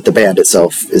 dead, but the band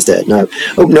itself is dead. No,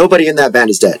 nobody in that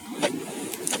band is dead.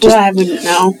 I wouldn't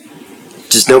know.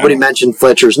 Just nobody mention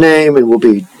Fletcher's name, and we'll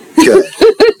be good.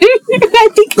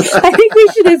 I think we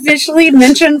should officially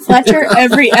mention Fletcher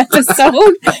every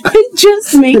episode and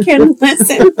just make him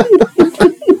listen.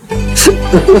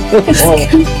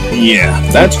 Yeah,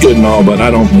 that's good and all, but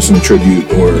I don't listen to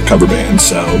tribute or cover bands,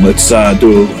 so let's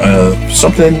do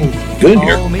something good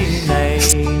here.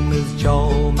 Name is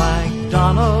Joe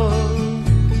MacDonald.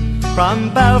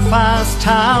 From Belfast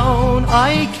town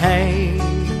I came.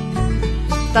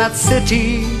 That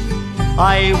city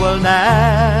I will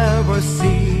never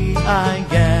see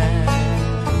again.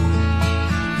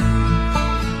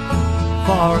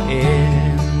 For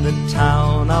in the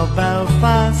town of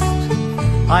Belfast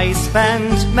I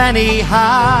spent many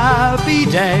happy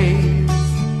days.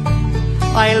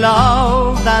 I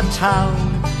love that town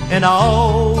in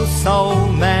oh so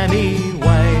many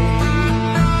ways.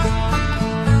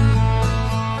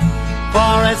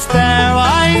 For it's there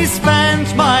I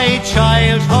spent my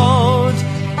childhood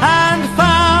and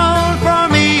found for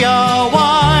me a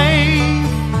wife.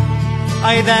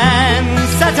 I then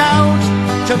set out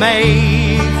to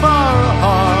make for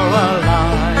her a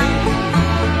life.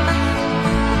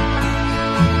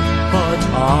 But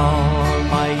all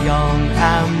my young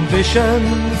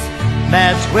ambitions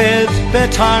met with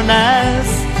bitterness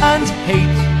and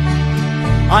hate.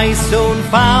 I soon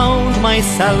found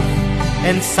myself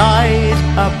inside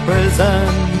a prison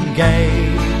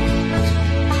gate.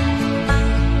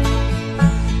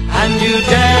 And you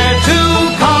dare to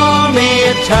call me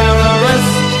a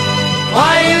terrorist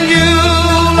while you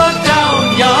look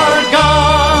down your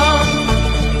gun.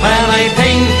 When I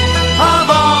think of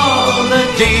all the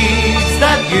deeds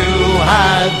that you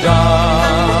had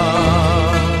done.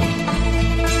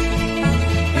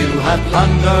 You had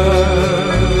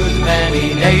plundered many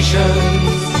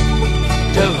nations,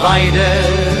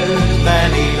 divided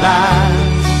many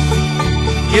lands.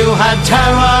 You had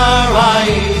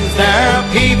terrorized their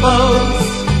peoples.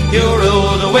 You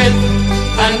ruled with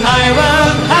an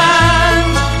iron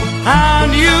hand,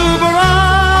 and you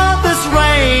brought this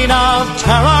reign of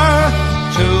terror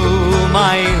to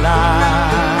my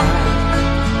land.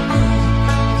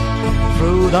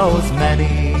 Through those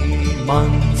many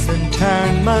months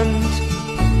disinterment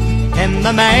in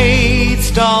the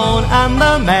Maidstone and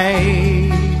the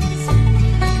Maze.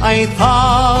 I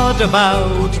thought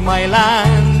about my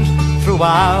land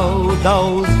throughout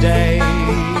those days.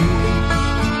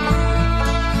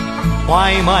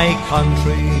 Why my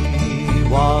country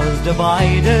was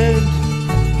divided,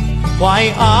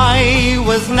 why I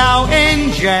was now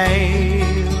in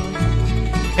jail,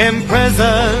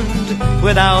 imprisoned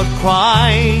without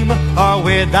crime or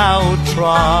without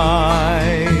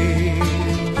trial.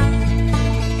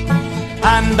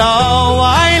 And though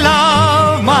I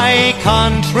love my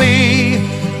country,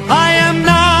 I am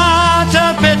not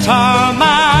a bitter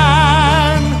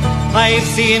man. I've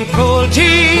seen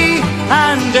cruelty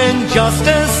and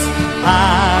injustice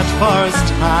at first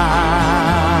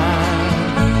hand.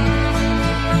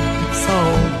 So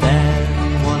then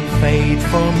one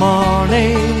fateful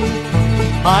morning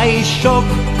I shook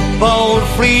bold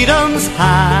freedom's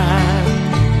hand.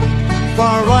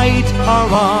 For right or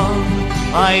wrong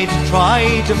I'd try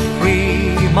to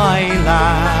free my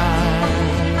land.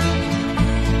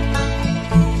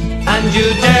 And you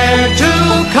dare to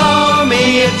call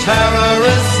me a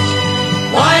terrorist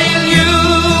while you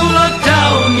look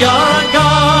down your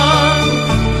gun.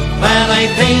 When I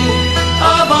think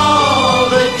of all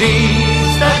the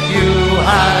deeds that you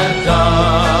had done.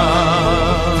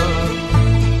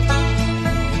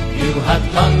 You had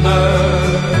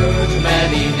plundered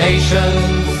many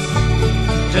nations,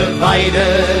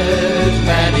 divided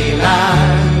many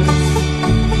lands.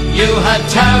 You had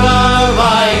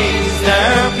terrorized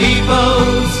their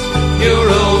peoples. You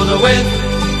ruled with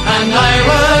an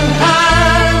iron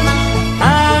hand,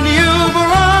 and you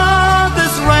brought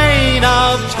this reign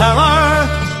of terror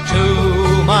to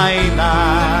my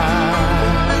land.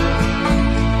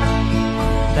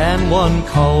 Then one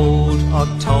cold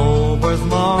October's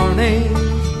morning,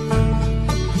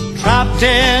 trapped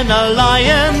in a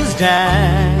lion's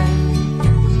den,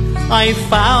 I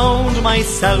found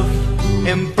myself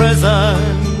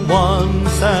imprisoned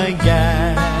once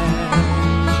again.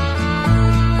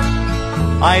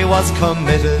 I was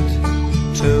committed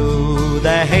to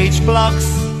the H-blocks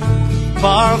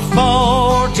for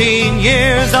 14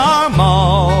 years or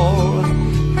more.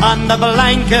 On the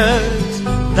blanket,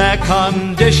 the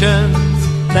conditions,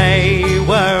 they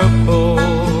were poor.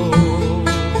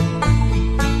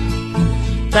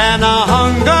 Then a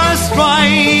hunger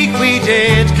strike we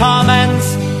did commence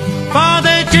for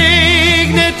the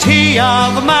dignity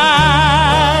of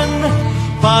man.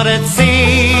 But it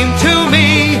seemed to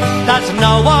me that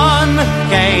no one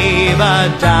gave a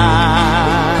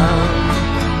damn.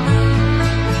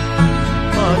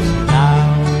 But now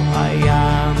I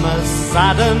am a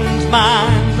saddened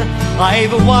man.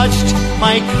 I've watched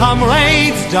my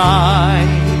comrades die.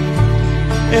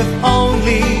 If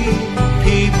only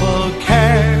people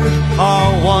cared or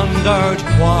wondered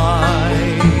why.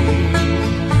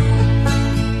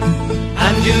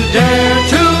 And you dare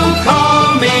to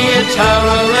call me a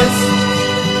terrorist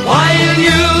while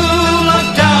you look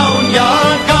down your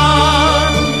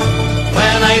gun.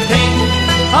 When I think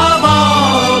of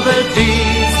all the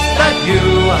deeds that you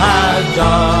had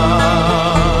done.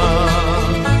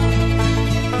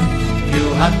 You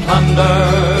had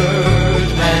plundered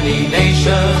many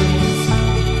nations,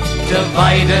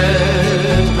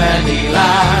 divided many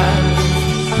lands.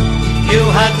 You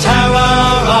had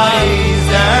terrorized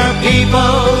their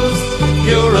peoples.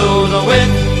 You ruled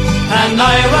with an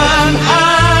iron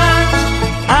hand,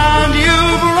 and you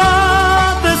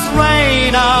brought this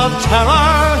reign of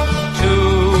terror to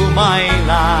my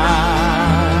land.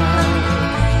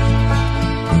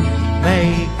 May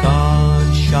God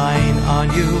shine on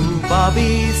you,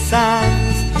 Bobby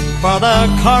Sands, for the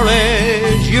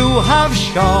courage you have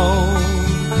shown.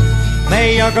 May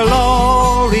your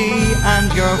glory and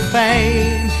your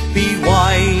fame be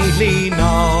widely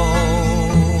known.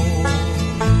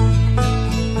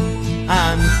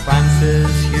 And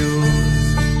Francis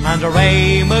Hughes and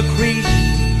Ray McCreesh,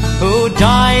 who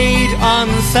died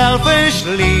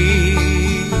unselfishly,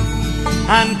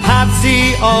 and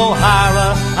Patsy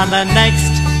O'Hara, and the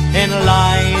next in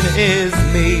line is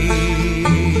me.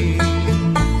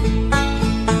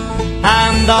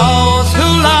 And those who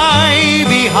lie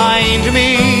behind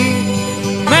me,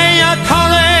 may your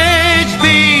courage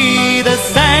be the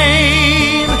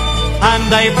same. And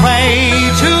I pray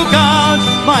to God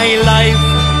my life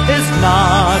is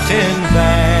not in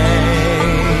vain.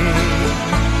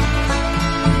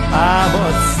 Ah,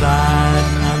 what sad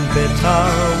and bitter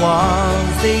was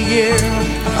the year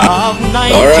of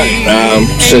 1981. All right,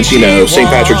 since, St.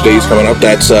 Patrick's Day is coming up,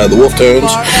 that's the Wolf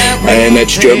Tones, and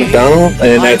that's Joe McDonald,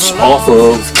 and that's off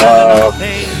of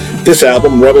this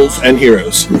album, Rebels and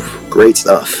Heroes. Great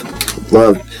stuff.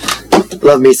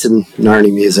 Love me some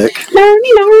Narnie music.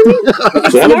 Narnie.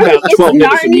 So that was about 12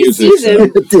 minutes of music.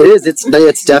 Season. It is.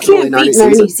 It's definitely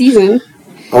Narnie season.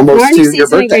 Almost Narnie to your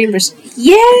birthday.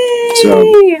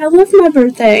 Yay! I love my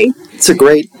birthday. It's a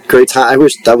great time. I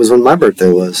wish that was when my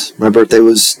birthday was. My birthday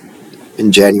was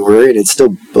in January, and it's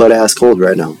still butt-ass cold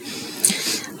right now.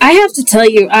 I have to tell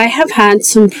you, I have had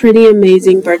some pretty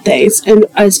amazing birthdays. And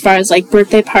as far as, like,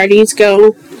 birthday parties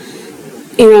go,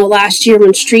 you know, last year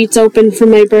when Streets opened for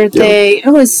my birthday,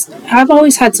 I've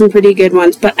always had some pretty good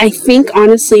ones. But I think,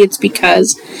 honestly, it's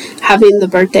because having the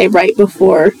birthday right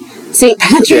before St.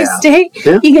 Patrick's Day,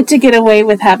 you get away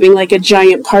with having, like, a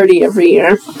giant party every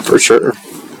year. For sure.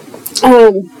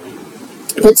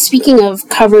 But speaking of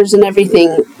covers and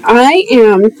everything, I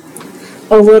am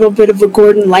a little bit of a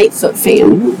Gordon Lightfoot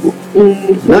fan.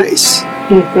 Mm-hmm. Nice.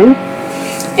 Mm-hmm.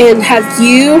 And have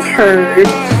you heard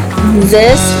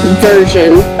this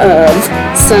version of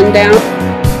Sundown?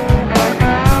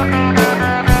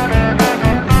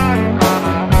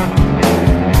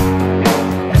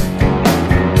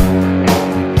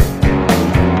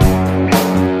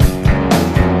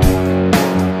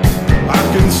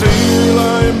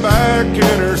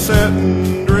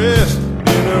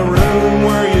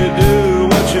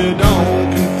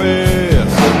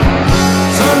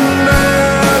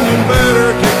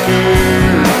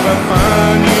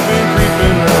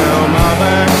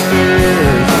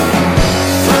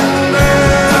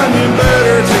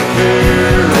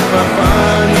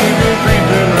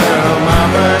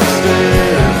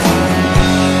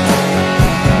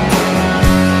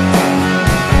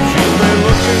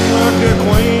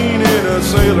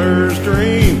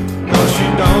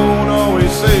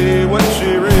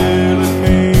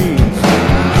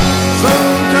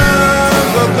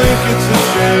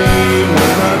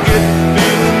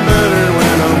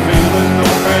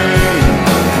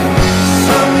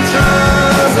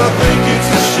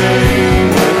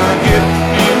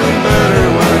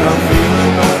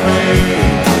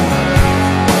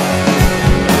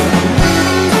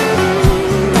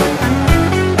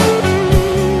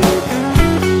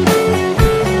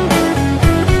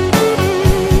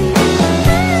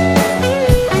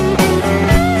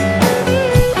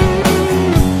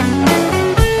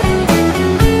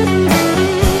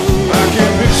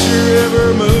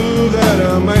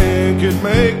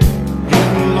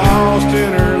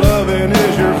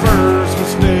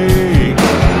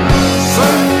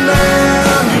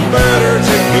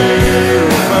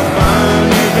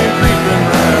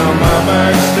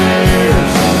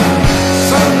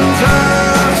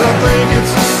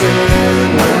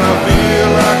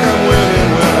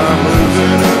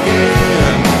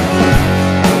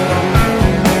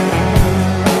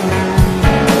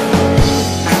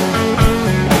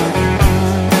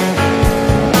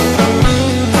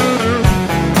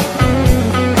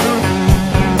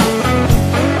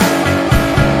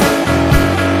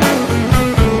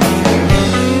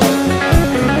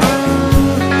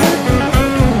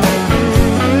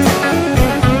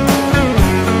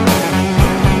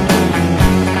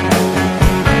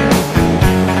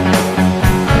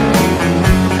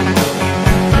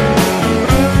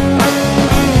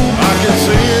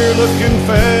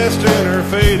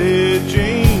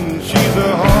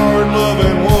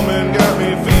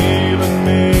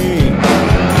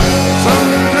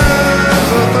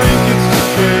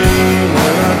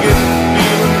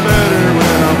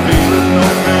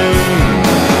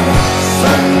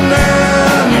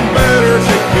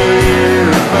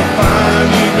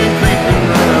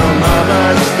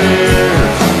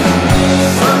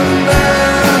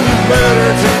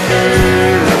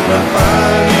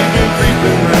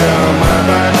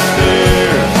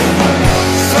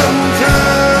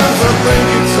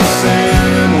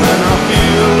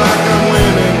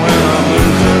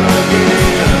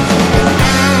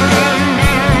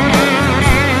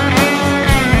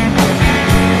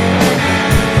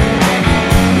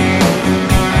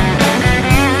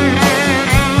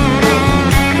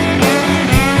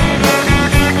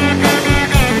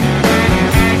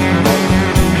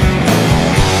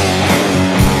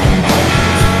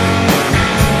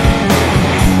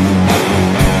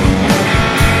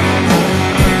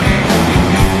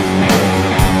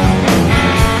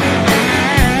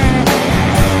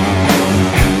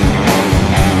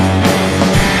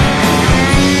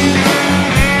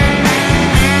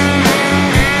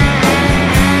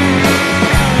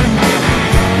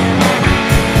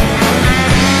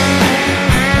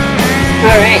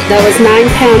 Alright, that was 9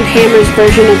 Pound Hammer's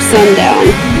version of Sundown.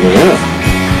 Yeah.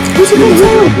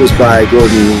 It was by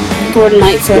Gordon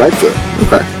Lightfoot.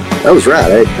 Okay. That was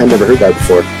rad. I had never heard that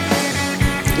before.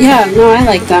 Yeah, no, I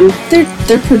like them. They're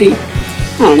pretty.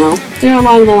 I don't know. They're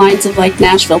along the lines of like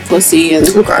Nashville Pussy and.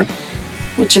 Okay.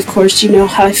 Which, of course, you know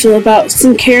how I feel about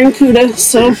some Karen Kuda,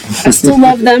 so I still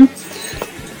love them.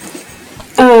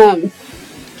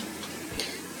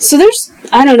 So there's,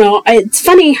 I don't know, it's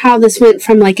funny how this went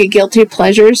from like a guilty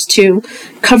pleasures to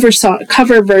cover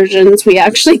versions we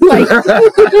actually like.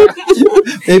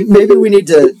 Maybe we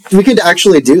could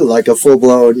actually do like a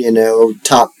full-blown,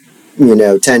 top,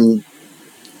 10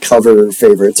 cover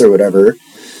favorites or whatever.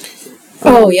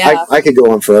 Oh, yeah. I could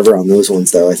go on forever on those ones,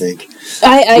 though, I think.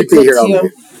 I could too.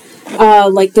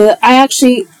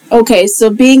 So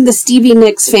being the Stevie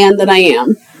Nicks fan that I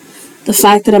am, the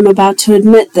fact that I'm about to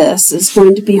admit this is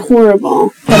going to be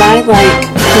horrible, but I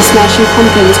like the Smashing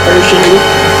Pumpkins version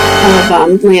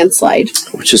of Landslide.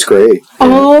 Which is great.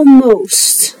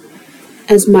 Almost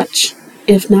as much,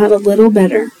 if not a little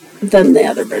better, than the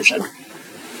other version.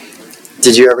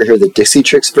 Did you ever hear the Dixie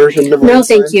Chicks version of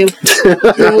Landslide? No, thank you.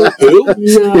 Who?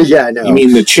 No. Yeah, I know. You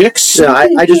mean the Chicks? No,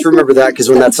 I just remember that because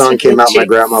when that song came out, my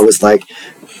grandma was like,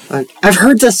 I've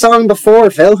heard this song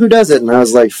before, Phil. Who does it? And I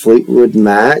was like, Fleetwood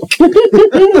Mac. And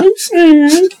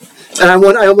I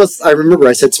remember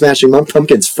I said Smashing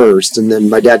Pumpkins first, and then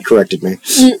my dad corrected me.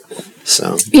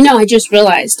 So I just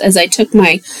realized as I took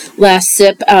my last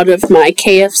sip out of my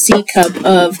KFC cup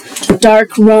of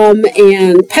dark rum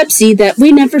and Pepsi that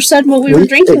we never said what we were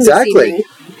drinking this evening.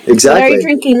 Exactly. What are you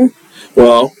drinking?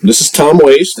 Well, this is Tom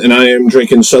Waste, and I am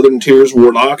drinking Southern Tears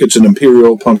Warlock. It's an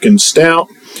Imperial Pumpkin Stout.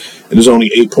 It is only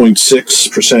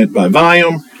 8.6% by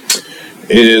volume.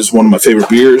 It is one of my favorite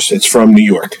beers. It's from New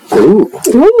York. Ooh.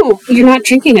 You're not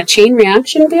drinking a Chain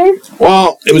Reaction beer?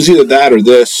 Well, it was either that or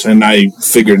this, and I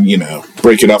figured,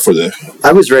 break it up for the...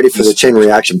 I was ready for the Chain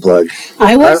Reaction plug.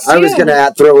 I was going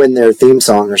to throw in their theme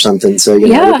song or something. So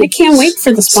I can't wait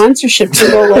for the sponsorship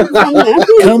to roll over from them.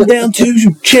 Come down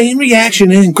to Chain Reaction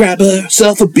and grab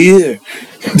yourself a beer.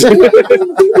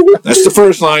 That's the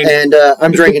first line. And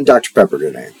I'm drinking Dr. Pepper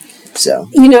today. So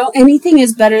anything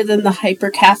is better than the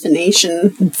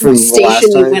hypercaffeination from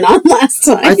station you went on last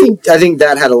time. I think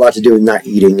that had a lot to do with not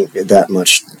eating that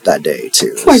much that day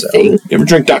too. Poor thing. You ever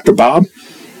drink Dr. Bob?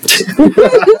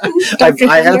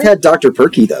 I have had Dr.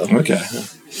 Perky though. Okay.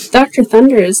 Dr.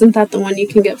 Thunder, isn't that the one you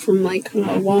can get from like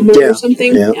Walmart or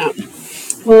something? Yeah.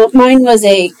 Well, mine was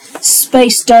a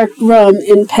Spice Dark Rum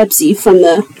in Pepsi from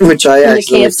the... Which I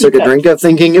actually took a drink of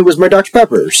thinking it was my Dr.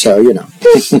 Pepper, so, It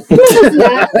tasted good.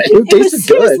 It was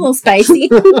a little spicy.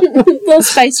 A little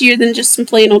spicier than just some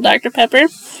plain old Dr. Pepper.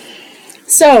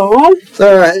 So...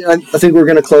 All right, I think we're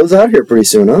going to close out here pretty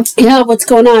soon, huh? Yeah, what's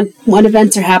going on? What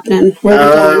events are happening? Where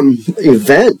are we going?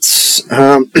 Events.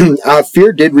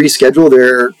 Fear did reschedule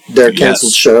their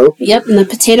canceled show. Yep, and the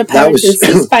Potato Pirates and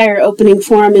Ceasefire opening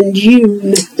for them in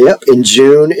June. Yep, in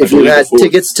June. If you had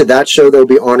tickets to that show, they'll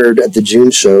be honored at the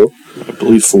June show. I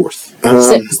believe 4th.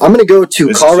 I'm going to go to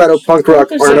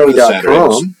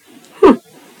ColoradoPunkRockArno.com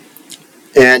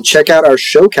and check out our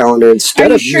show calendar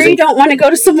instead of. Are you of sure you don't want to go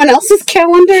to someone else's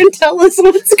calendar and tell us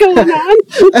what's going on?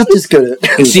 I'll just go to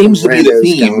it seems to be the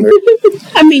theme. Calendar.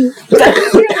 I mean,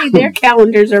 clearly their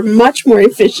calendars are much more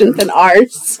efficient than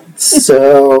ours.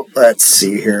 So let's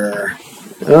see here.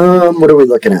 What are we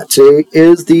looking at? Today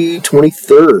is the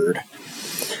 23rd.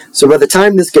 So by the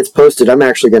time this gets posted, I'm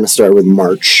actually going to start with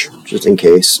March, just in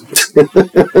case.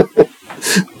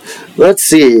 Let's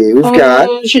see. We've got...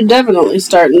 We should definitely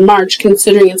start in March,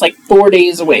 considering it's like 4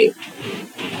 days away.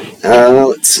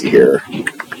 Let's see here.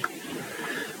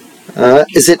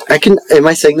 Is it... Am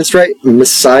I saying this right?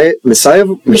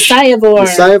 Messiahvor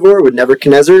with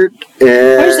Nebuchadnezzar.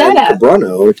 Where's that at?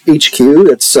 Cabrano HQ.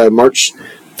 That's March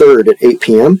 3rd at 8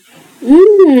 p.m.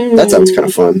 That sounds kind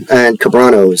of fun. And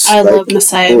Cabrano's... I love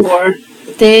Messiahvor.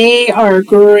 They are a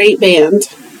great band.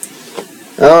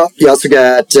 You also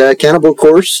got Cannibal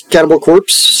Corpse.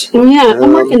 Oh, yeah,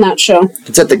 I'm working that show.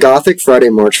 It's at the Gothic, Friday,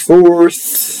 March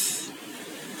 4th.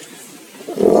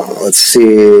 Let's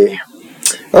see.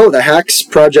 Oh, the Hacks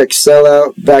Project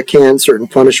Sellout, Backhand Certain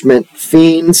Punishment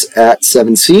Fiends at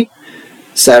 7C.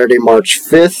 Saturday, March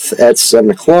 5th at 7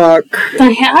 o'clock.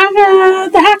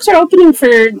 The Hacks are opening for...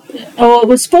 it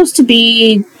was supposed to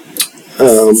be...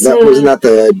 wasn't that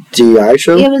the DI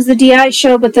show? It was the DI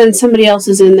show, but then somebody else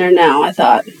is in there now, I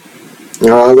thought.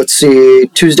 Let's see.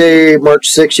 Tuesday, March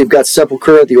 6th, you've got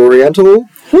Sepultura at the Oriental.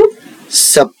 Who?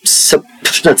 Sepultura,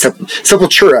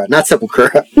 not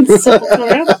Sepulchra.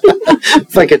 Sepultura.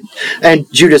 And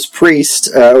Judas Priest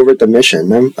over at the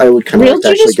Mission. I would kind of like to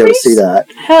actually go to see that.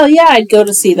 Hell yeah, I'd go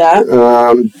to see that.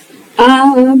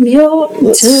 I'm your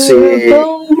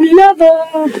turbo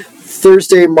lover.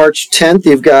 Thursday, March 10th,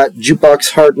 you've got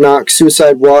Jukebox Hard Knock,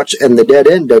 Suicide Watch, and The Dead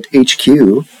End at HQ.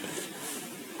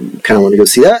 Kind of want to go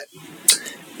see that.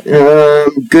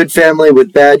 Good Family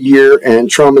with Bad Year and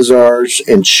Traumazars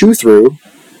and Chew Through.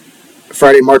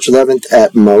 Friday, March 11th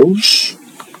at Moe's.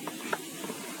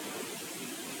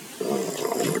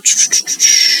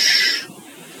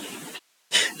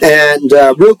 And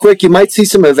real quick, you might see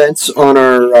some events on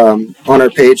our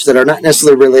page that are not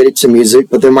necessarily related to music,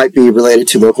 but they might be related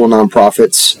to local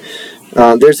nonprofits.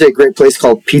 There's a great place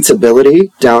called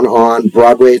Pizzability down on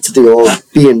Broadway. It's at the old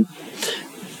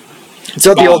It's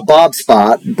at the old Bob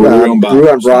spot, Brew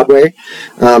on Broadway.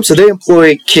 So they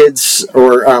employ kids,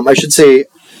 or I should say,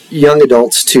 young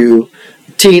adults to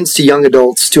teens to young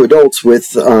adults to adults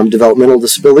with developmental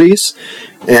disabilities,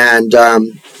 and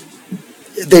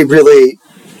they really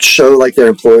show like their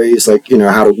employees how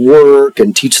to work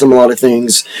and teach them a lot of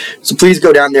things. So please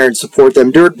go down there and support them.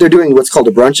 They're doing what's called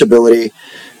a brunchability,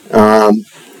 and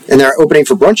they're opening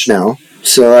for brunch now.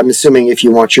 So I'm assuming if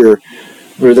you want your,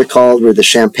 what are they called, with the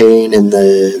champagne and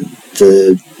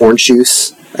the orange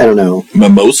juice, I don't know.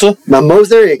 Mimosa?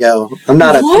 There you go. I'm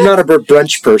not a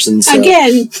brunch person. So.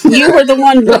 Again, you were the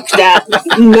one looked at,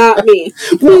 not me.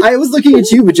 Well, I was looking at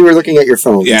you, but you were looking at your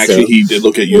phone. Yeah, actually, he did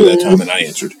look at you that time, and I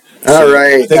answered. All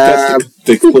right. I think that's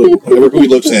the clue. Whatever he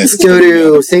looks at. Let's go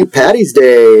to St. Patty's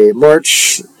Day,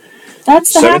 March.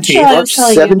 That's the hack show I was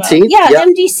telling you about. 17th. Yeah, yep.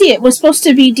 MDC. It was supposed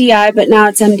to be DI, but now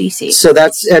it's MDC. So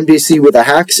that's MDC with the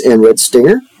Hacks and Red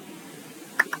Stinger.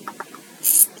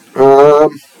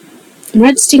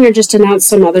 Red Stinger just announced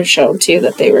some other show, too,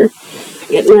 that they were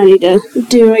getting ready to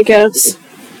do, I guess.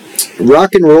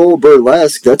 Rock and Roll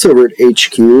Burlesque. That's over at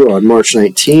HQ on March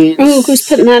 19th. Oh, who's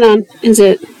putting that on? Is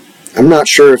it... I'm not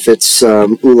sure if it's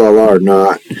Ooh La La or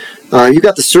not. You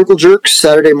got the Circle Jerks,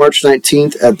 Saturday, March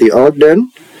 19th at the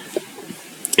Ogden.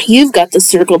 You've got the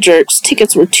Circle Jerks.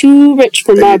 Tickets were too rich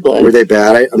for my blood. Were they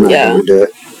bad? I'm not going to do it.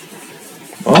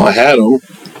 Well, I had them.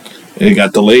 It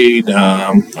got delayed.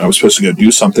 I was supposed to go do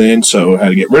something, so I had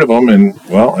to get rid of them, and,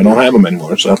 well, I don't have them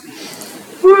anymore, so...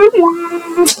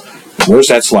 Where's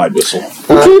that slide whistle?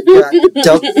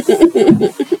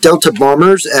 Delta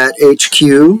Bombers at HQ.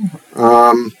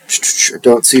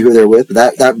 Don't see who they're with,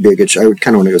 but that'd be a good show. I would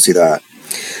kind of want to go see that.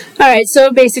 All right,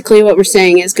 so basically what we're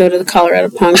saying is go to the Colorado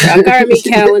Punk Rock Army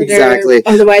calendar. Exactly.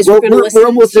 Otherwise, we're going to listen to... We're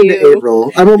almost into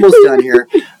April. I'm almost done here.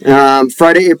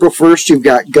 Friday, April 1st, you've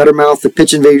got Guttermouth, the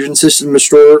Pitch Invasion System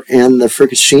Restorer, and the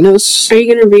Fricashinos. Are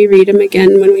you going to reread them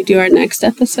again when we do our next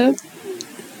episode?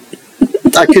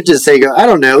 I could just say, I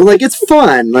don't know. It's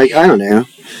fun. I don't know.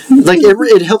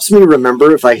 It helps me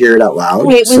remember if I hear it out loud.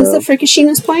 Wait, when's the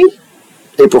Fricashinos playing?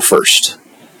 April 1st.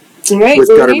 All right. With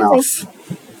Guttermouth.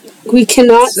 We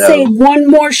cannot say one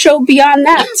more show beyond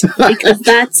that because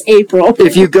that's April.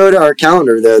 If you go to our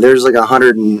calendar, though, there's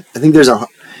 100 and... I think there's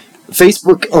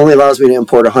Facebook only allows me to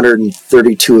import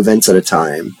 132 events at a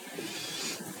time.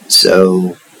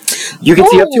 So... You can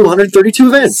see up to 132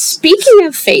 events. Speaking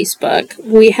of Facebook,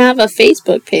 we have a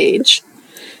Facebook page.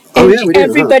 And we do,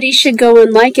 everybody should go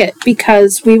and like it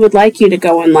because we would like you to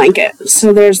go and like it.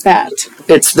 So there's that.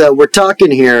 It's the We're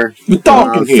Talking Here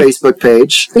Facebook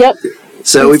page. Yep.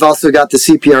 So we've also got the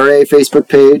CPRA Facebook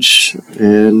page.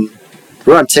 And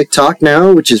we're on TikTok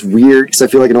now, which is weird because I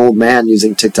feel like an old man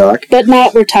using TikTok. But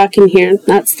not We're Talking Here.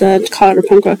 That's the Colorado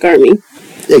Punk Rock Army.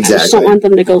 Exactly. I just don't want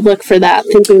them to go look for that,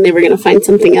 thinking they were going to find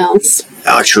something else.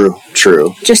 Oh,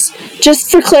 true. Just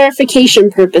for clarification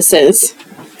purposes.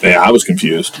 Yeah, I was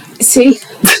confused. See?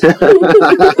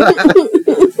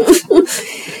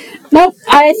 Nope,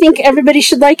 I think everybody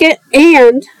should like it,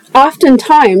 and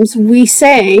oftentimes we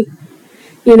say,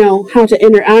 how to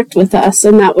interact with us,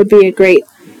 and that would be a great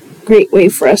way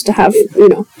for us to have,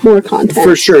 more content.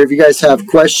 For sure. If you guys have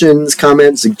questions,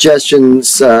 comments,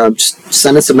 suggestions, just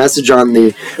send us a message on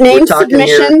the Name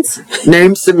submissions.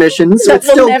 Name submissions.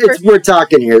 We're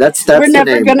Talking Here. That's we're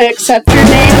never going to accept your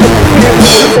name. We're going to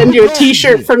send you a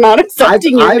t-shirt for not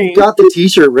accepting your name. I've got the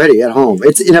t-shirt ready at home.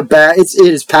 It's in a bag. It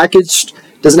is packaged.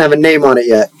 Doesn't have a name on it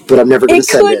yet, but I'm never going to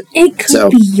send it. It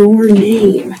could be your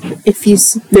name. If you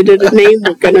submitted a name,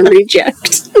 we're going to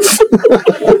reject.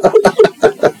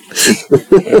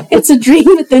 It's a dream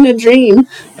within a dream.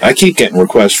 I keep getting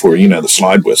requests for, the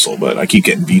slide whistle, but I keep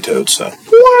getting vetoed, so.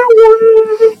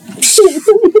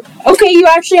 Okay, you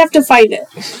actually have to find it.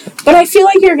 But I feel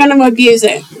like you're going to abuse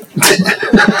it.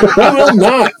 I will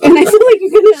not. And I feel like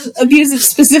you're going to abuse it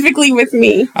specifically with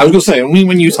me. I was going to say, only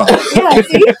when you talk. Yeah,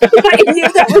 see? I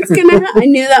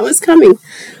knew that was coming.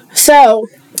 So,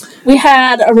 we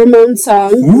had a Ramones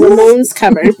song, Ramones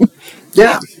cover.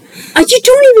 Yeah. You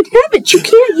don't even have it. You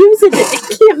can't use it.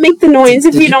 It can't make the noise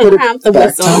if you don't have the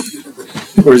whistle.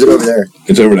 Or is it over there?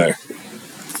 It's over there.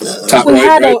 Top We right,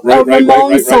 had a right,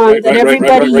 Ramones song that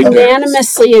everybody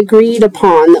unanimously agreed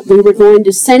upon that we were going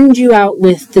to send you out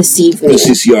with this evening. The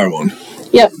CCR one.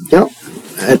 Yep.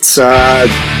 It's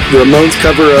Ramones'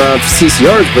 cover of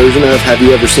CCR's version of Have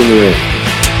You Ever Seen the Rain?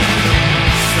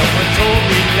 Someone told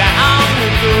me down the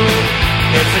road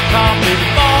there's a coffee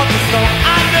bar.